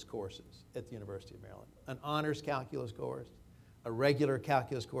calculus courses at the University of Maryland. An honors calculus course, a regular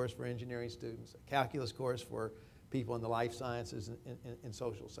calculus course for engineering students, a calculus course for people in the life sciences and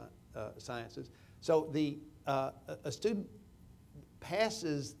social sciences. So a student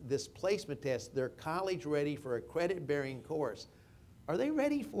passes this placement test, they're college ready for a credit-bearing course. Are they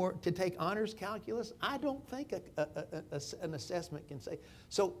ready to take honors calculus? I don't think an assessment can say.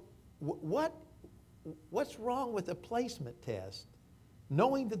 So what's wrong with a placement test?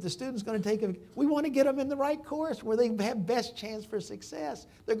 Knowing that the student's going to take we want to get them in the right course where they have best chance for success.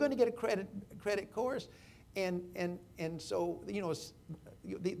 They're going to get a credit course. And so, you know,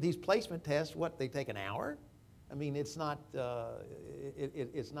 these placement tests, they take an hour? I mean, it's not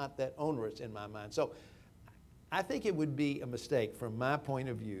it's not that onerous in my mind. So I think it would be a mistake from my point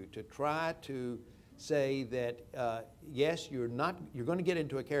of view to try to say that, yes, you're going to get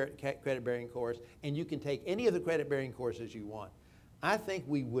into a credit-bearing course and you can take any of the credit-bearing courses you want. I think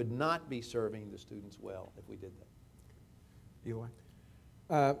we would not be serving the students well if we did that. Eloy?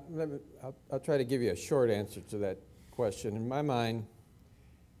 I'll try to give you a short answer to that question. In my mind,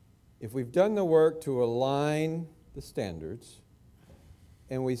 if we've done the work to align the standards,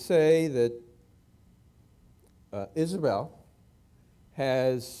 and we say that Isabel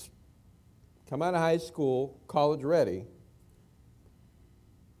has come out of high school, college ready,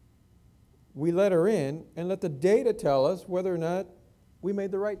 we let her in and let the data tell us whether or not we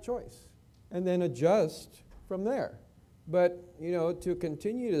made the right choice, and then adjust from there. But, you know, to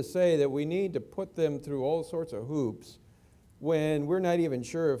continue to say that we need to put them through all sorts of hoops when we're not even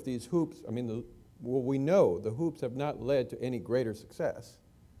sure if these hoops, I mean, well, we know the hoops have not led to any greater success.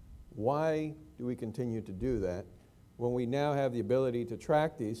 Why do we continue to do that when we now have the ability to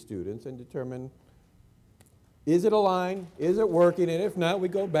track these students and determine, is it aligned, is it working, and if not, we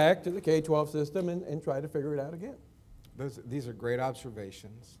go back to the K-12 system and try to figure it out again. These are great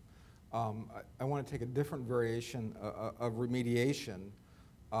observations. I want to take a different variation of remediation,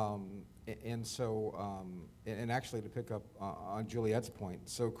 and actually to pick up on Juliet's point.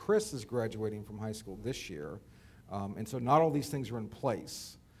 So Chris is graduating from high school this year, and so not all these things are in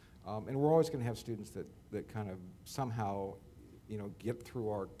place. And we're always going to have students that kind of somehow, you know, get through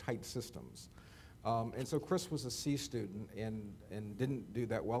our tight systems. And so Chris was a C student and didn't do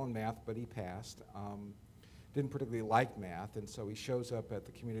that well in math, but he passed. Didn't particularly like math, and so he shows up at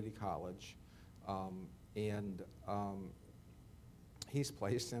the community college, and he's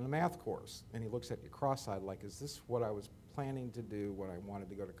placed in a math course. And he looks at you cross-eyed like, is this what I was planning to do when I wanted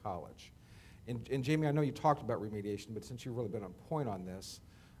to go to college? And Jamie, I know you talked about remediation, but since you've really been on point on this,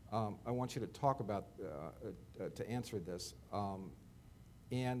 I want you to talk about, to answer this.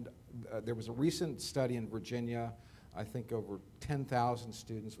 There was a recent study in Virginia, I think over 10,000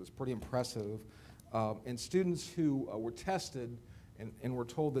 students, was pretty impressive. And students who were tested and were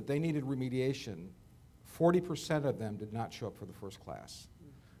told that they needed remediation, 40% of them did not show up for the first class.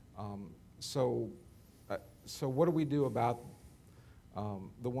 So what do we do about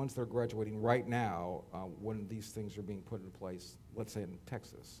the ones that are graduating right now when these things are being put in place, let's say in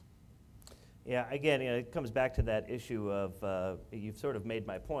Texas? Yeah, again, it comes back to that issue of, you've sort of made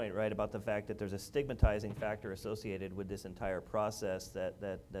my point, right, about the fact that there's a stigmatizing factor associated with this entire process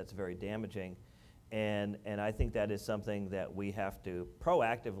that's very damaging. And I think that is something that we have to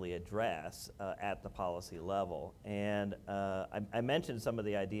proactively address at the policy level. And I mentioned some of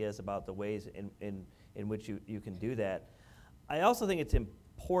the ideas about the ways in which you can do that. I also think it's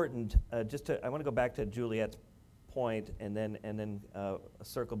important, I want to go back to Juliet's point and then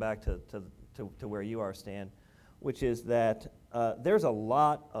circle back to where you are, Stan, which is that there's a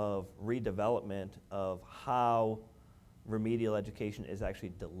lot of redevelopment of how remedial education is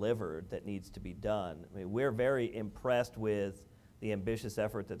actually delivered that needs to be done. I mean, we're very impressed with the ambitious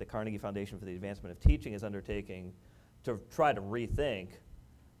effort that the Carnegie Foundation for the Advancement of Teaching is undertaking to try to rethink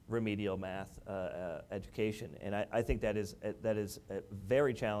remedial math education. And I think that is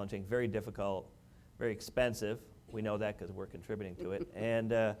very challenging, very difficult, very expensive. We know that because we're contributing to it.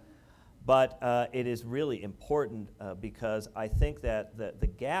 And, but it is really important because I think that the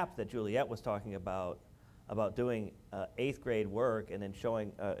gap that Juliet was talking about doing 8th grade work and then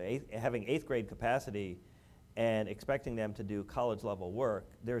showing, having 8th grade capacity and expecting them to do college level work,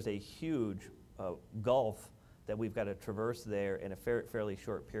 there's a huge gulf that we've got to traverse there in a fairly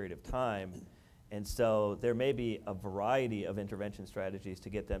short period of time. And so there may be a variety of intervention strategies to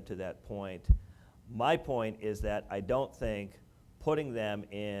get them to that point. My point is that I don't think putting them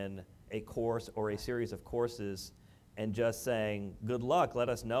in a course or a series of courses and just saying, good luck, let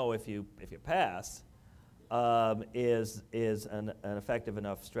us know if you pass, is an effective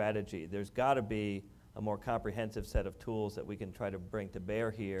enough strategy. There's got to be a more comprehensive set of tools that we can try to bring to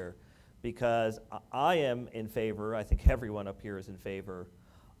bear here, because I am in favor, I think everyone up here is in favor,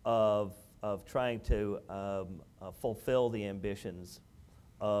 of trying to fulfill the ambitions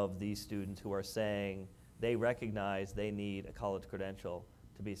of these students who are saying they recognize they need a college credential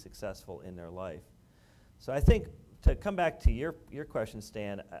to be successful in their life. So I think, to come back to your question,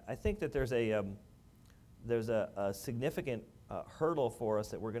 Stan, I think that there's a significant hurdle for us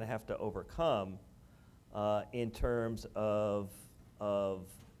that we're going to have to overcome in terms of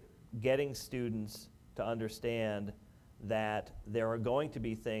getting students to understand that there are going to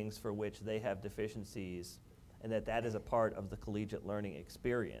be things for which they have deficiencies and that is a part of the collegiate learning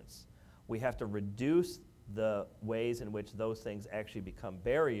experience. We have to reduce the ways in which those things actually become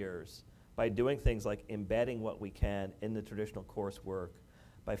barriers by doing things like embedding what we can in the traditional coursework,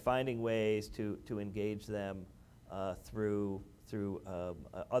 by finding ways to engage them through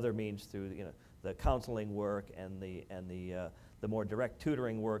other means, through the counseling work and the more direct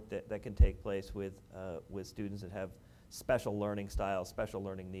tutoring work that can take place with students that have special learning styles, special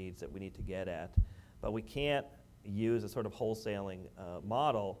learning needs that we need to get at. But we can't use a sort of wholesaling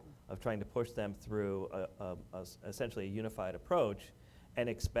model of trying to push them through essentially a unified approach and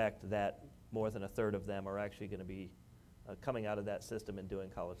expect that more than a third of them are actually going to be coming out of that system and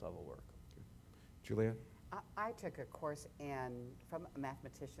doing college level work. Juliet? I took a course from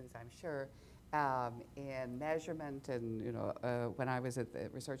mathematicians, I'm sure, in measurement and, when I was at the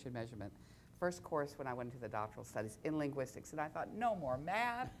research and measurement. First course when I went into the doctoral studies in linguistics, and I thought, no more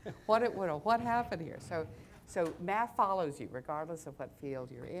math. What happened here? So math follows you regardless of what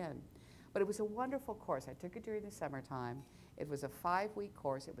field you're in. But it was a wonderful course. I took it during the summertime. It was a 5-week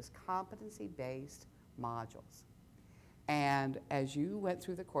course. It was competency-based modules. And as you went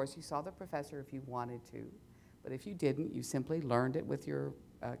through the course, you saw the professor if you wanted to. But if you didn't, you simply learned it with your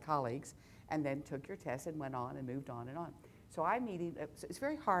colleagues and then took your test and went on and moved on and on. So it's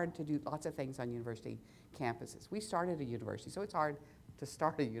very hard to do lots of things on university campuses. We started a university, so it's hard to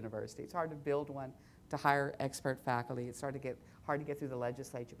start a university. It's hard to build one, to hire expert faculty. It's hard to get through the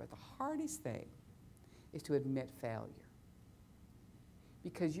legislature. But the hardest thing is to admit failure.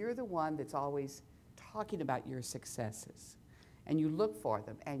 Because you're the one that's always talking about your successes. And you look for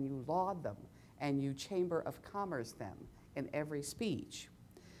them, and you laud them, and you chamber of commerce them in every speech.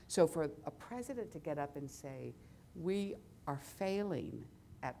 So for a president to get up and say, we are failing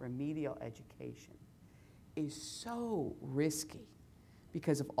at remedial education is so risky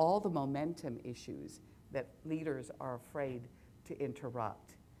because of all the momentum issues that leaders are afraid to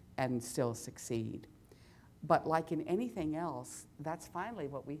interrupt and still succeed. But like in anything else, that's finally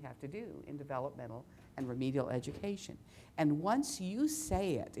what we have to do in developmental and remedial education. And once you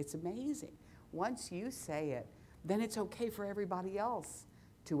say it, it's amazing. Once you say it, then it's okay for everybody else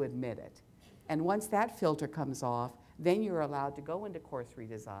to admit it. And once that filter comes off, then you're allowed to go into course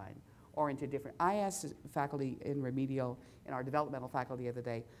redesign or into different. I asked faculty in remedial, in our developmental faculty the other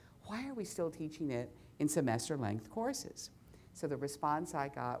day, why are we still teaching it in semester length courses? So the response I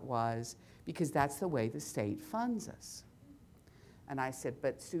got was, because that's the way the state funds us. And I said,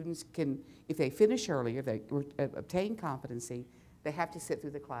 but students can, if they finish earlier, if they obtain competency, they have to sit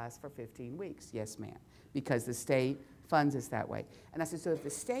through the class for 15 weeks. Yes, ma'am, because the state funds us that way. And I said, so if the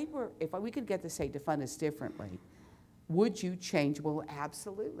state were, if we could get the state to fund us differently, would you change? Well,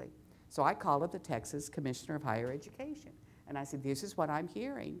 absolutely. So I called up the Texas Commissioner of Higher Education, and I said, this is what I'm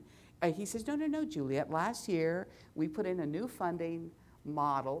hearing. He says, no, no, no, Juliet. Last year, we put in a new funding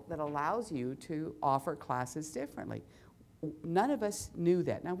model that allows you to offer classes differently. None of us knew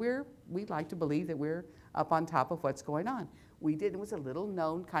that. Now, we like to believe that we're up on top of what's going on. We did. It was a little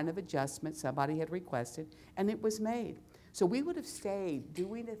known kind of adjustment somebody had requested, and it was made. So we would have stayed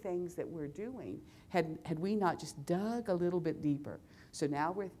doing the things that we're doing had we not just dug a little bit deeper. So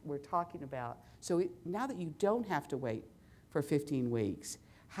now we're talking about, now that you don't have to wait for 15 weeks,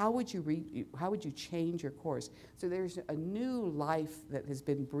 how would you change your course? So there's a new life that has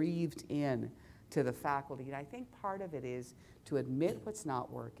been breathed in to the faculty, and I think part of it is to admit what's not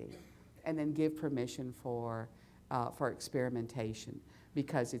working and then give permission for experimentation,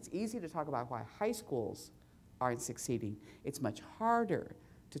 because it's easy to talk about why high schools aren't succeeding. It's much harder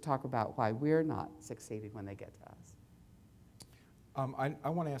to talk about why we're not succeeding when they get to us. I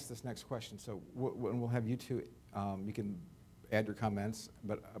want to ask this next question, so we'll have you two, you can add your comments,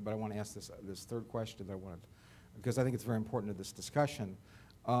 but I want to ask this third question that I wanted, because I think it's very important to this discussion.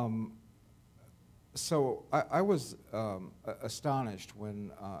 So I was astonished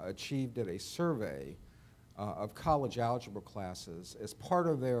when Achieve did a survey of college algebra classes as part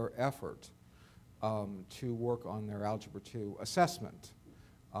of their effort to work on their Algebra 2 assessment.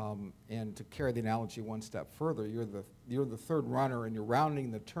 And to carry the analogy one step further, you're the third runner and you're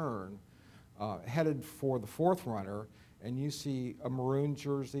rounding the turn, headed for the fourth runner, and you see a maroon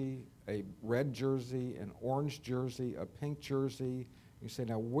jersey, a red jersey, an orange jersey, a pink jersey. You say,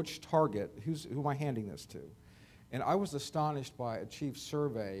 now which target, who am I handing this to? And I was astonished by Achieve's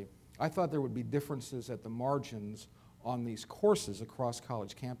survey. I thought there would be differences at the margins on these courses across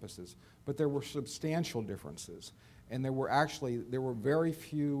college campuses, but there were substantial differences. And there were very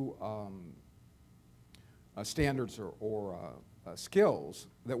few standards or skills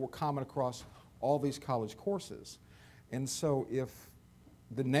that were common across all these college courses. And so if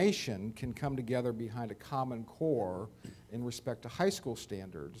the nation can come together behind a common core in respect to high school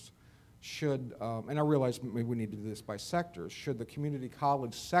standards, and I realize maybe we need to do this by sectors, should the community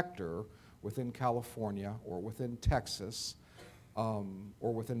college sector within California or within Texas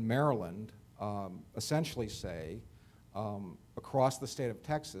or within Maryland essentially say, across the state of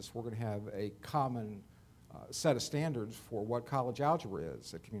Texas, we're going to have a common set of standards for what college algebra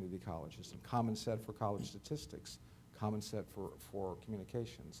is at community colleges, and common set for college statistics, common set for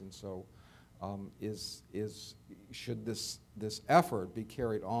communications. And so should this effort be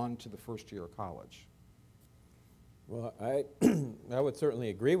carried on to the first year of college? Well, I would certainly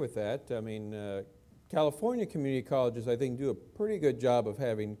agree with that. I mean, California community colleges, I think, do a pretty good job of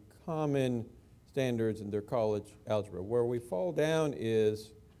having common standards in their college algebra. Where we fall down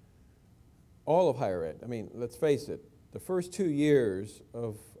is all of higher ed. I mean, let's face it, the first 2 years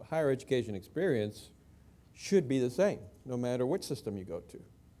of higher education experience should be the same, no matter which system you go to.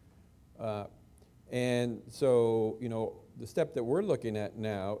 And so, you know, the step that we're looking at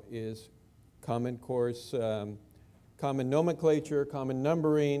now is common course, common nomenclature, common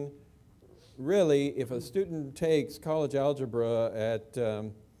numbering. Really, if a student takes college algebra at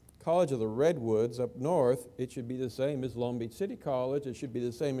College of the Redwoods up north, it should be the same as Long Beach City College. It should be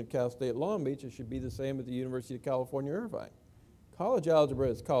the same at Cal State Long Beach. It should be the same at the University of California, Irvine. College algebra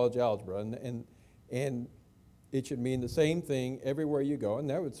is college algebra, and it should mean the same thing everywhere you go, and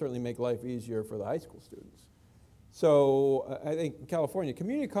that would certainly make life easier for the high school students. So I think California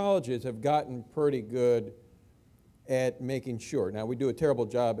community colleges have gotten pretty good at making sure. Now, we do a terrible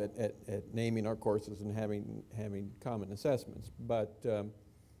job at naming our courses and having common assessments, but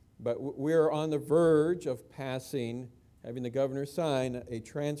we're on the verge of passing, having the governor sign a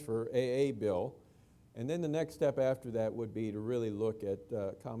transfer AA bill, and then the next step after that would be to really look at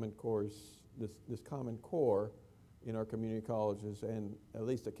common course, this common core in our community colleges, and at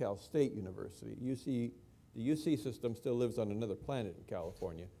least at Cal State University. The UC system still lives on another planet in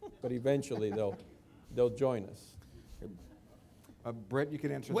California, but eventually they'll join us. Brett, you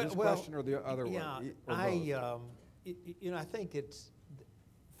can answer this question or the other yeah, one. I think it's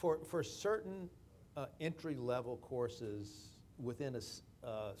for certain entry-level courses within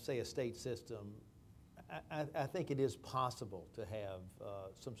say a state system. I think it is possible to have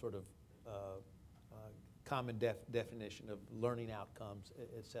some sort of common definition of learning outcomes,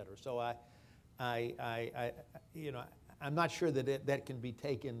 et cetera. So I'm not sure that that can be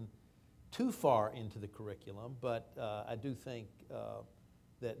taken too far into the curriculum, but I do think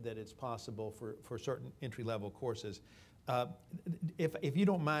that it's possible for certain entry-level courses. If you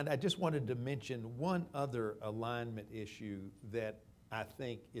don't mind, I just wanted to mention one other alignment issue that I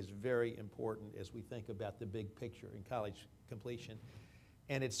think is very important as we think about the big picture in college completion.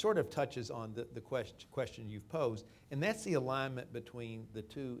 And it sort of touches on the question you've posed, and that's the alignment between the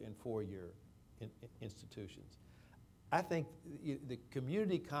 2- and 4-year institutions. I think the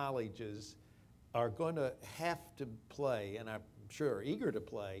community colleges are going to have to play, and I'm sure are eager to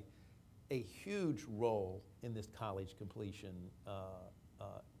play, a huge role in this college completion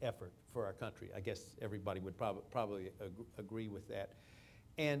effort for our country. I guess everybody would probably agree with that.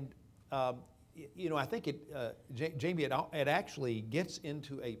 And you know, I think Jamie, it actually gets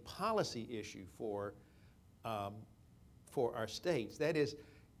into a policy issue for our states. That is,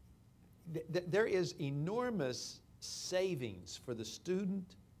 there is enormous savings for the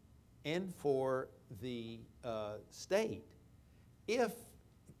student and for the state if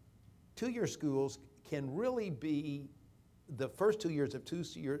 2-year schools can really be, the first 2 years of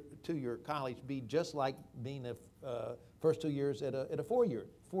two-year college be just like being a first 2 years at a four-year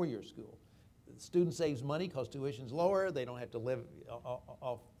school. The student saves money because tuition's lower, they don't have to live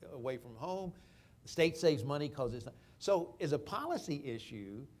away from home. The state saves money because it's not. So as a policy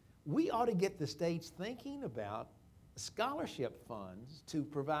issue, we ought to get the states thinking about scholarship funds to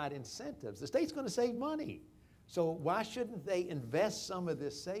provide incentives. The state's going to save money. So why shouldn't they invest some of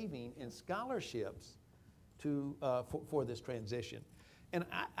this saving in scholarships for this transition? And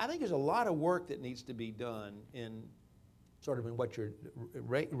I think there's a lot of work that needs to be done in sort of in what you're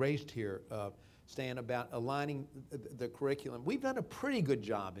raised here, Stan, about aligning the curriculum. We've done a pretty good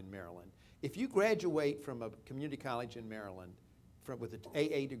job in Maryland. If you graduate from a community college in Maryland with an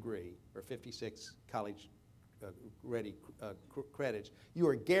AA degree or 56 college ready credits, you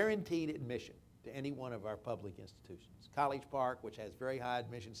are guaranteed admission to any one of our public institutions. College Park, which has very high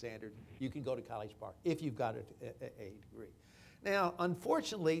admission standards, you can go to College Park if you've got a degree. Now,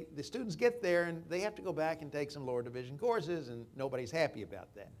 unfortunately, the students get there and they have to go back and take some lower division courses, and nobody's happy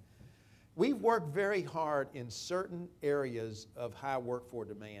about that. We've worked very hard in certain areas of high workforce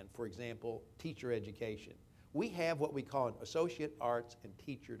demand, for example, teacher education. We have what we call an associate arts and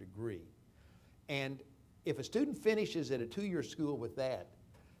teacher degree. And if a student finishes at a 2-year school with that,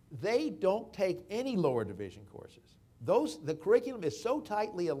 they don't take any lower division courses. The curriculum is so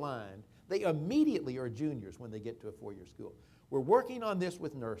tightly aligned, they immediately are juniors when they get to a 4-year school. We're working on this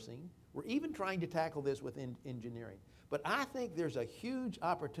with nursing. We're even trying to tackle this with engineering. But I think there's a huge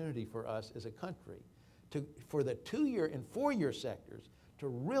opportunity for us as a country for the 2-year and 4-year sectors to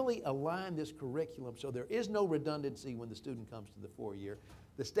really align this curriculum so there is no redundancy when the student comes to the 4-year.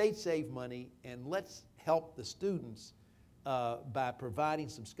 The states save money, and let's help the students by providing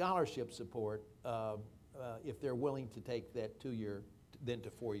some scholarship support if they're willing to take that 2-year then to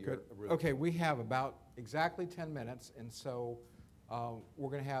 4-year route. Okay, we have about exactly 10 minutes, and so we're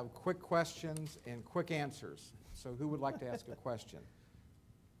going to have quick questions and quick answers. So who would like to ask a question?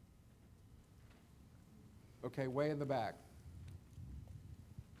 Okay, way in the back.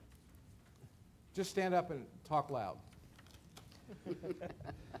 Just stand up and talk loud.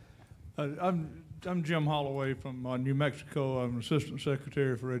 I'm Jim Holloway from New Mexico. I'm Assistant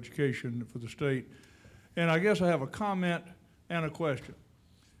Secretary for Education for the state. And I guess I have a comment and a question.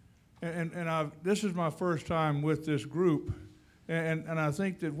 And this is my first time with this group. And I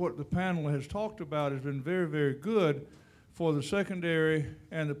think that what the panel has talked about has been very, very good for the secondary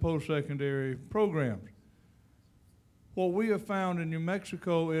and the post-secondary programs. What we have found in New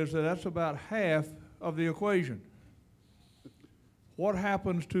Mexico is that that's about half of the equation. What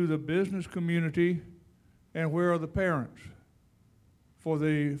happens to the business community, and where are the parents? For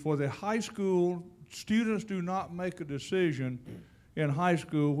the high school, students do not make a decision in high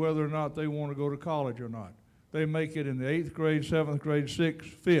school whether or not they want to go to college or not. They make it in the 8th grade, 7th grade,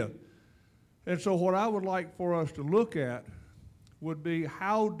 6th, 5th. And so what I would like for us to look at would be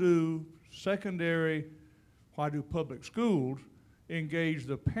how do public schools engage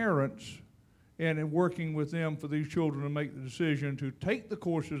the parents in working with them for these children to make the decision to take the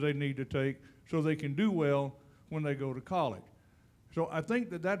courses they need to take so they can do well when they go to college. So I think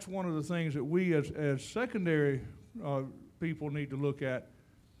that that's one of the things that we as secondary people need to look at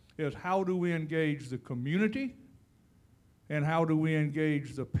is how do we engage the community and how do we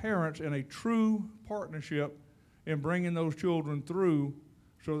engage the parents in a true partnership in bringing those children through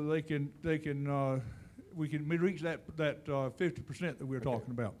so that we can reach that 50% that we're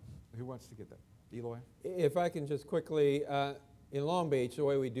talking about. Who wants to get that? Eloy? If I can just quickly, in Long Beach, the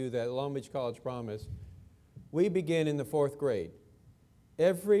way we do that, Long Beach College Promise, we begin in the 4th grade.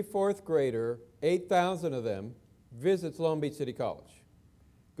 every fourth grader, 8,000 of them, visits Long Beach City College.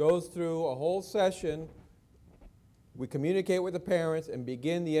 Goes through a whole session. We communicate with the parents and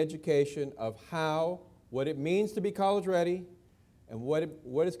begin the education of what it means to be college ready, and what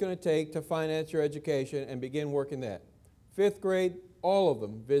it's going to take to finance your education, and begin working that. Fifth grade, all of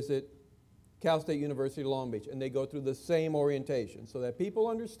them visit Cal State University Long Beach, and they go through the same orientation so that people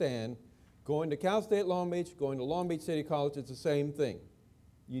understand going to Cal State Long Beach, going to Long Beach City College, it's the same thing.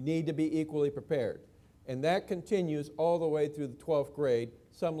 You need to be equally prepared. And that continues all the way through the 12th grade,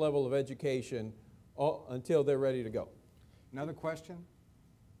 some level of education, until they're ready to go. Another question?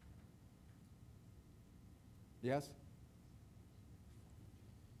 Yes?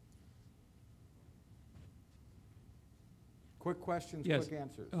 Quick questions, yes. Quick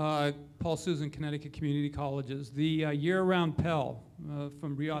answers. Paul Susan, Connecticut Community Colleges. The year-round Pell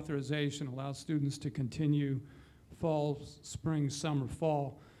from reauthorization allows students to continue fall, spring, summer,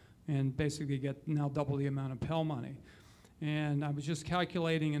 fall, and basically get now double the amount of Pell money. And I was just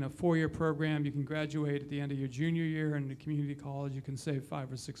calculating, in a 4-year program, you can graduate at the end of your junior year, and in a community college, you can save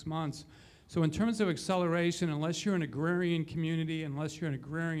 5 or 6 months. So in terms of acceleration, unless you're an agrarian community, unless you're an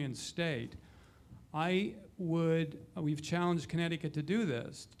agrarian state, we've challenged Connecticut to do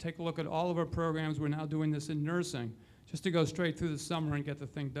this, to take a look at all of our programs. We're now doing this in nursing, just to go straight through the summer and get the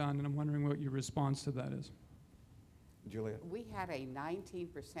thing done, and I'm wondering what your response to that is. Juliet? We had a 19%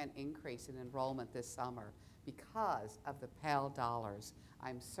 increase in enrollment this summer because of the Pell dollars.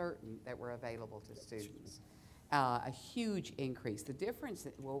 I'm certain that were available to students. A huge increase. The difference,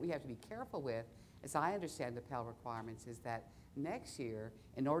 what we have to be careful with, as I understand the Pell requirements, is that next year,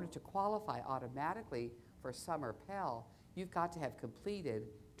 in order to qualify automatically for summer Pell, you've got to have completed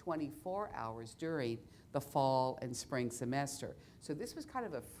 24 hours during the fall and spring semester. So this was kind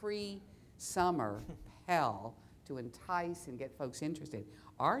of a free summer Pell to entice and get folks interested.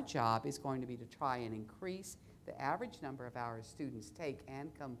 Our job is going to be to try and increase the average number of hours students take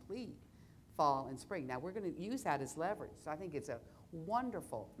and complete fall and spring. Now we're going to use that as leverage. So I think it's a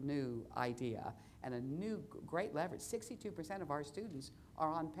wonderful new idea and a new great leverage. 62% of our students are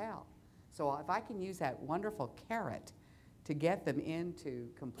on Pell. So if I can use that wonderful carrot to get them into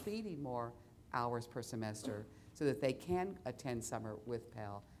completing more hours per semester so that they can attend summer with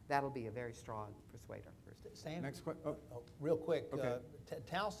Pell, that'll be a very strong persuader. Stan, Next question. Oh. real quick, Okay.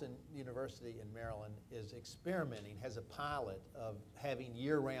 Towson University in Maryland is experimenting, has a pilot of having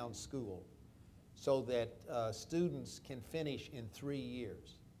year-round school so that students can finish in 3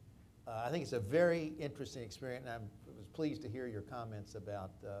 years. I think it's a very interesting experience, and I was pleased to hear your comments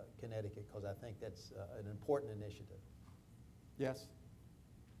about Connecticut, because I think that's an important initiative. Yes?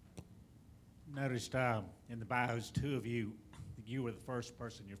 Noticed in the bios, 2 of you were the first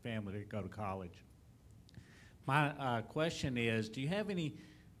person in your family to go to college. My question is, do you have any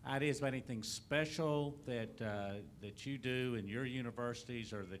ideas about anything special that that you do in your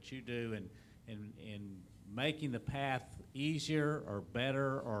universities, or that you do in making the path easier or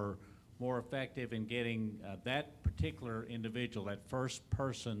better or more effective in getting that particular individual, that first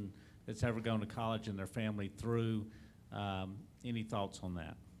person that's ever gone to college and their family through? Any thoughts on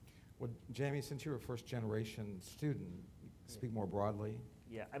that? Well, Jamie, since you're a first-generation student, speak more broadly.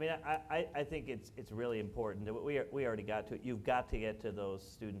 Yeah, I mean, I think it's really important. We already got to it. You've got to get to those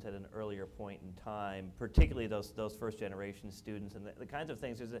students at an earlier point in time, particularly those first-generation students, and the kinds of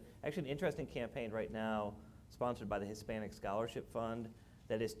things. There's actually an interesting campaign right now sponsored by the Hispanic Scholarship Fund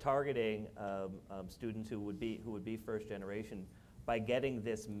that is targeting students who would be first-generation by getting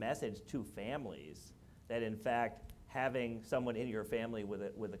this message to families that, in fact, having someone in your family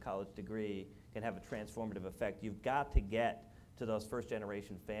with a college degree can have a transformative effect. You've got to get to those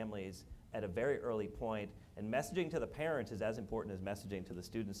first-generation families at a very early point, and messaging to the parents is as important as messaging to the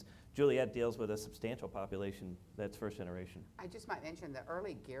students. Juliet deals with a substantial population that's first-generation. I just might mention the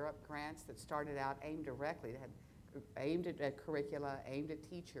early Gear Up grants that started out aimed directly, aimed at curricula, aimed at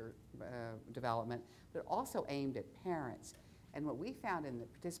teacher development, but also aimed at parents. And what we found in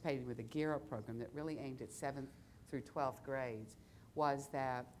participating with the Gear Up program that really aimed at 7th through 12th grades was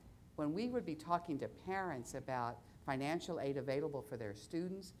that when we would be talking to parents about financial aid available for their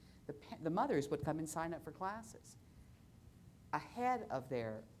students, the mothers would come and sign up for classes ahead of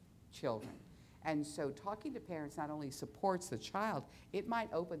their children. And so talking to parents not only supports the child, it might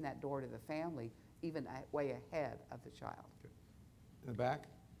open that door to the family even way ahead of the child. In the back?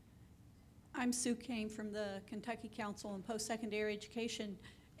 I'm Sue Kane from the Kentucky Council on Post-Secondary Education,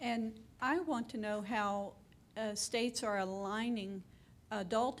 and I want to know how states are aligning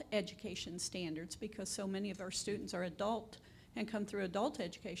adult education standards, because so many of our students are adult and come through adult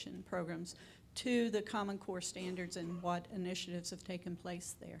education programs, to the Common Core standards and what initiatives have taken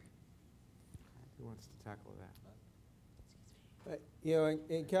place there. Who wants to tackle that? You know,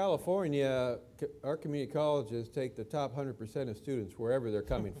 in California, our community colleges take the top 100% of students wherever they're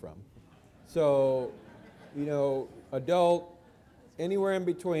coming from. So, you know, adult, anywhere in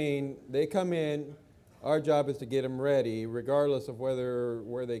between, they come in. Our job is to get them ready, regardless of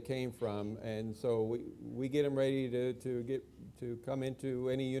where they came from. And so we get them ready to come into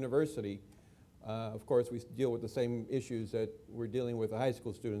any university. Of course, we deal with the same issues that we're dealing with the high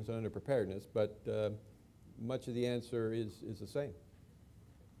school students on underpreparedness, but much of the answer is the same.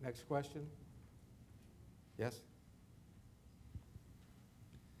 Next question. Yes?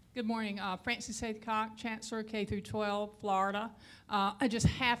 Good morning. Frances Haycock, Chancellor, K through 12, Florida. I just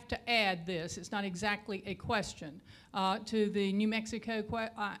have to add this. It's not exactly a question to the New Mexico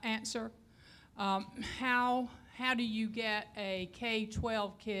answer. How do you get a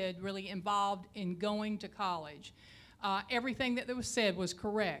K-12 kid really involved in going to college? Everything that was said was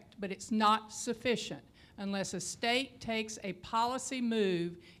correct, but it's not sufficient unless a state takes a policy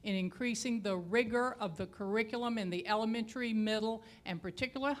move in increasing the rigor of the curriculum in the elementary, middle, and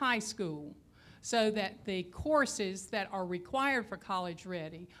particularly high school, so that the courses that are required for college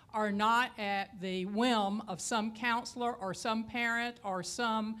ready are not at the whim of some counselor or some parent or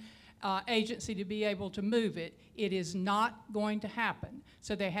some agency to be able to move it. It is not going to happen.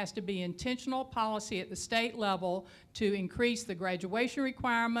 So there has to be intentional policy at the state level to increase the graduation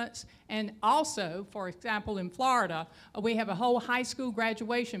requirements. And also, for example, in Florida, we have a whole high school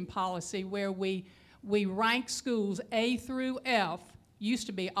graduation policy where we rank schools A through F. Used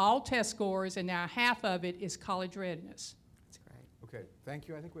to be all test scores, and now half of it is college readiness. That's great. Okay, thank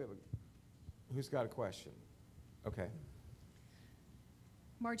you. I think we have who's got a question? Okay.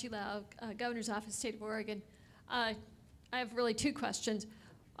 Margie Lau, Governor's Office, State of Oregon. I have really two questions.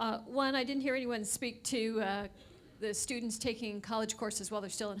 One, I didn't hear anyone speak to the students taking college courses while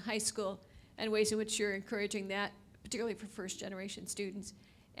they're still in high school and ways in which you're encouraging that, particularly for first-generation students.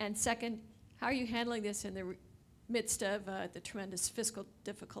 And second, how are you handling this in the midst of the tremendous fiscal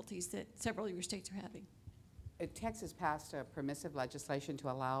difficulties that several of your states are having? Texas passed a permissive legislation to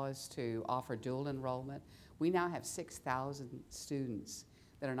allow us to offer dual enrollment. We now have 6,000 students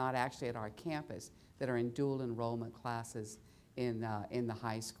that are not actually at our campus that are in dual enrollment classes in the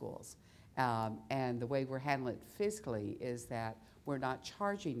high schools. And the way we're handling it fiscally is that we're not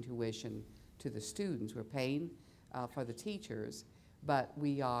charging tuition to the students. We're paying for the teachers, but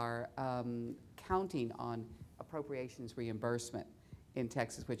we are counting on appropriations reimbursement in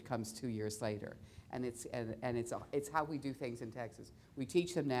Texas, which comes 2 years later. And it's how we do things in Texas. We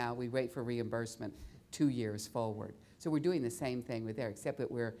teach them now, we wait for reimbursement 2 years forward. So we're doing the same thing with there, except that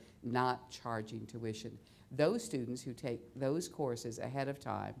we're not charging tuition. Those students who take those courses ahead of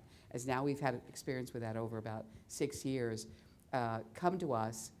time, as now we've had experience with that over about 6 years, come to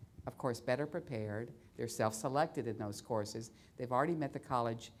us, of course, better prepared. They're self-selected in those courses. They've already met the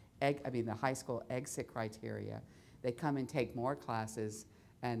the high school exit criteria. They come and take more classes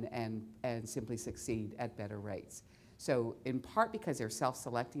and simply succeed at better rates. So in part because they're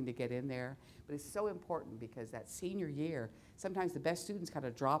self-selecting to get in there, but it's so important because that senior year, sometimes the best students kind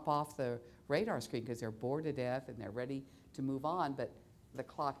of drop off the radar screen because they're bored to death and they're ready to move on, but the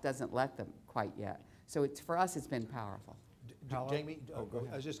clock doesn't let them quite yet. So for us, it's been powerful. Jamie, go ahead.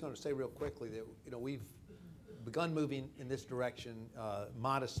 I was just going to say real quickly that we've begun moving in this direction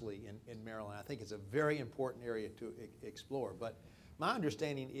modestly in Maryland. I think it's a very important area to explore. But my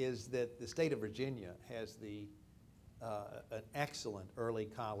understanding is that the state of Virginia has an excellent early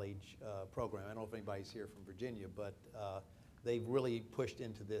college program. I don't know if anybody's here from Virginia, but they've really pushed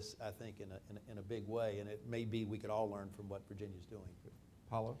into this, I think, in a big way. And it may be we could all learn from what Virginia's doing.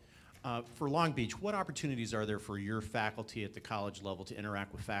 Paulo? For Long Beach, what opportunities are there for your faculty at the college level to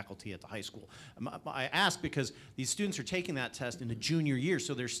interact with faculty at the high school? I ask because these students are taking that test in the junior year,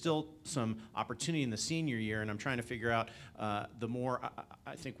 so there's still some opportunity in the senior year, and I'm trying to figure out the more,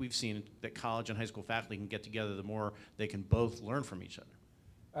 I think we've seen that college and high school faculty can get together, the more they can both learn from each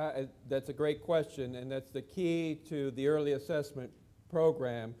other. That's a great question, and that's the key to the early assessment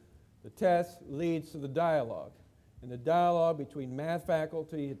program. The test leads to the dialogue. And the dialogue between math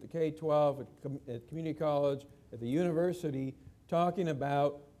faculty at the K-12, at community college, at the university, talking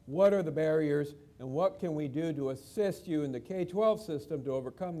about what are the barriers and what can we do to assist you in the K-12 system to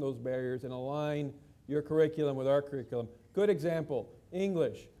overcome those barriers and align your curriculum with our curriculum. Good example,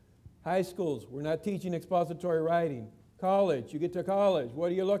 English. High schools, we're not teaching expository writing. College, you get to college,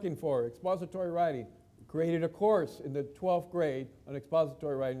 what are you looking for? Expository writing. We created a course in the 12th grade on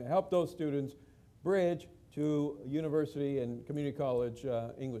expository writing to help those students bridge to a university and community college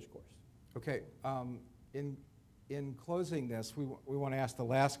English course. Okay, in closing this, we want to ask the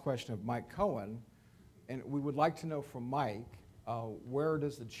last question of Mike Cohen, and we would like to know from Mike, where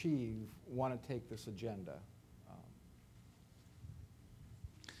does the chief want to take this agenda?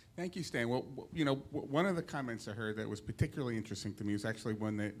 Thank you, Stan. Well, you know, one of the comments I heard that was particularly interesting to me is actually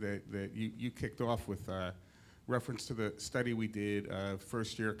one that you kicked off with reference to the study we did of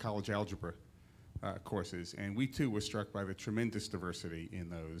first-year college algebra courses. And we, too, were struck by the tremendous diversity in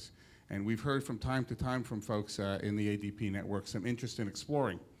those. And we've heard from time to time from folks in the ADP network some interest in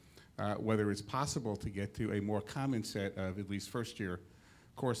exploring whether it's possible to get to a more common set of at least first-year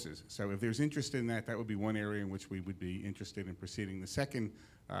courses. So if there's interest in that, that would be one area in which we would be interested in proceeding. The second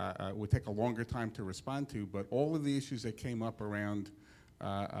would take a longer time to respond to, but all of the issues that came up around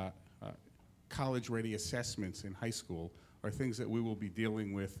college-ready assessments in high school are things that we will be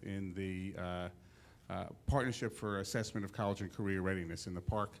dealing with in the Partnership for Assessment of College and Career Readiness in the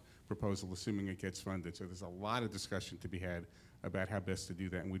PARC proposal, assuming it gets funded. So there's a lot of discussion to be had about how best to do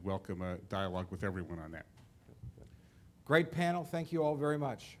that, and we'd welcome a dialogue with everyone on that. Great panel. Thank you all very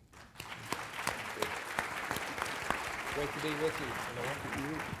much. Great to be with you.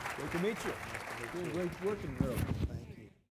 Great to meet you. You're doing great work in Maryland.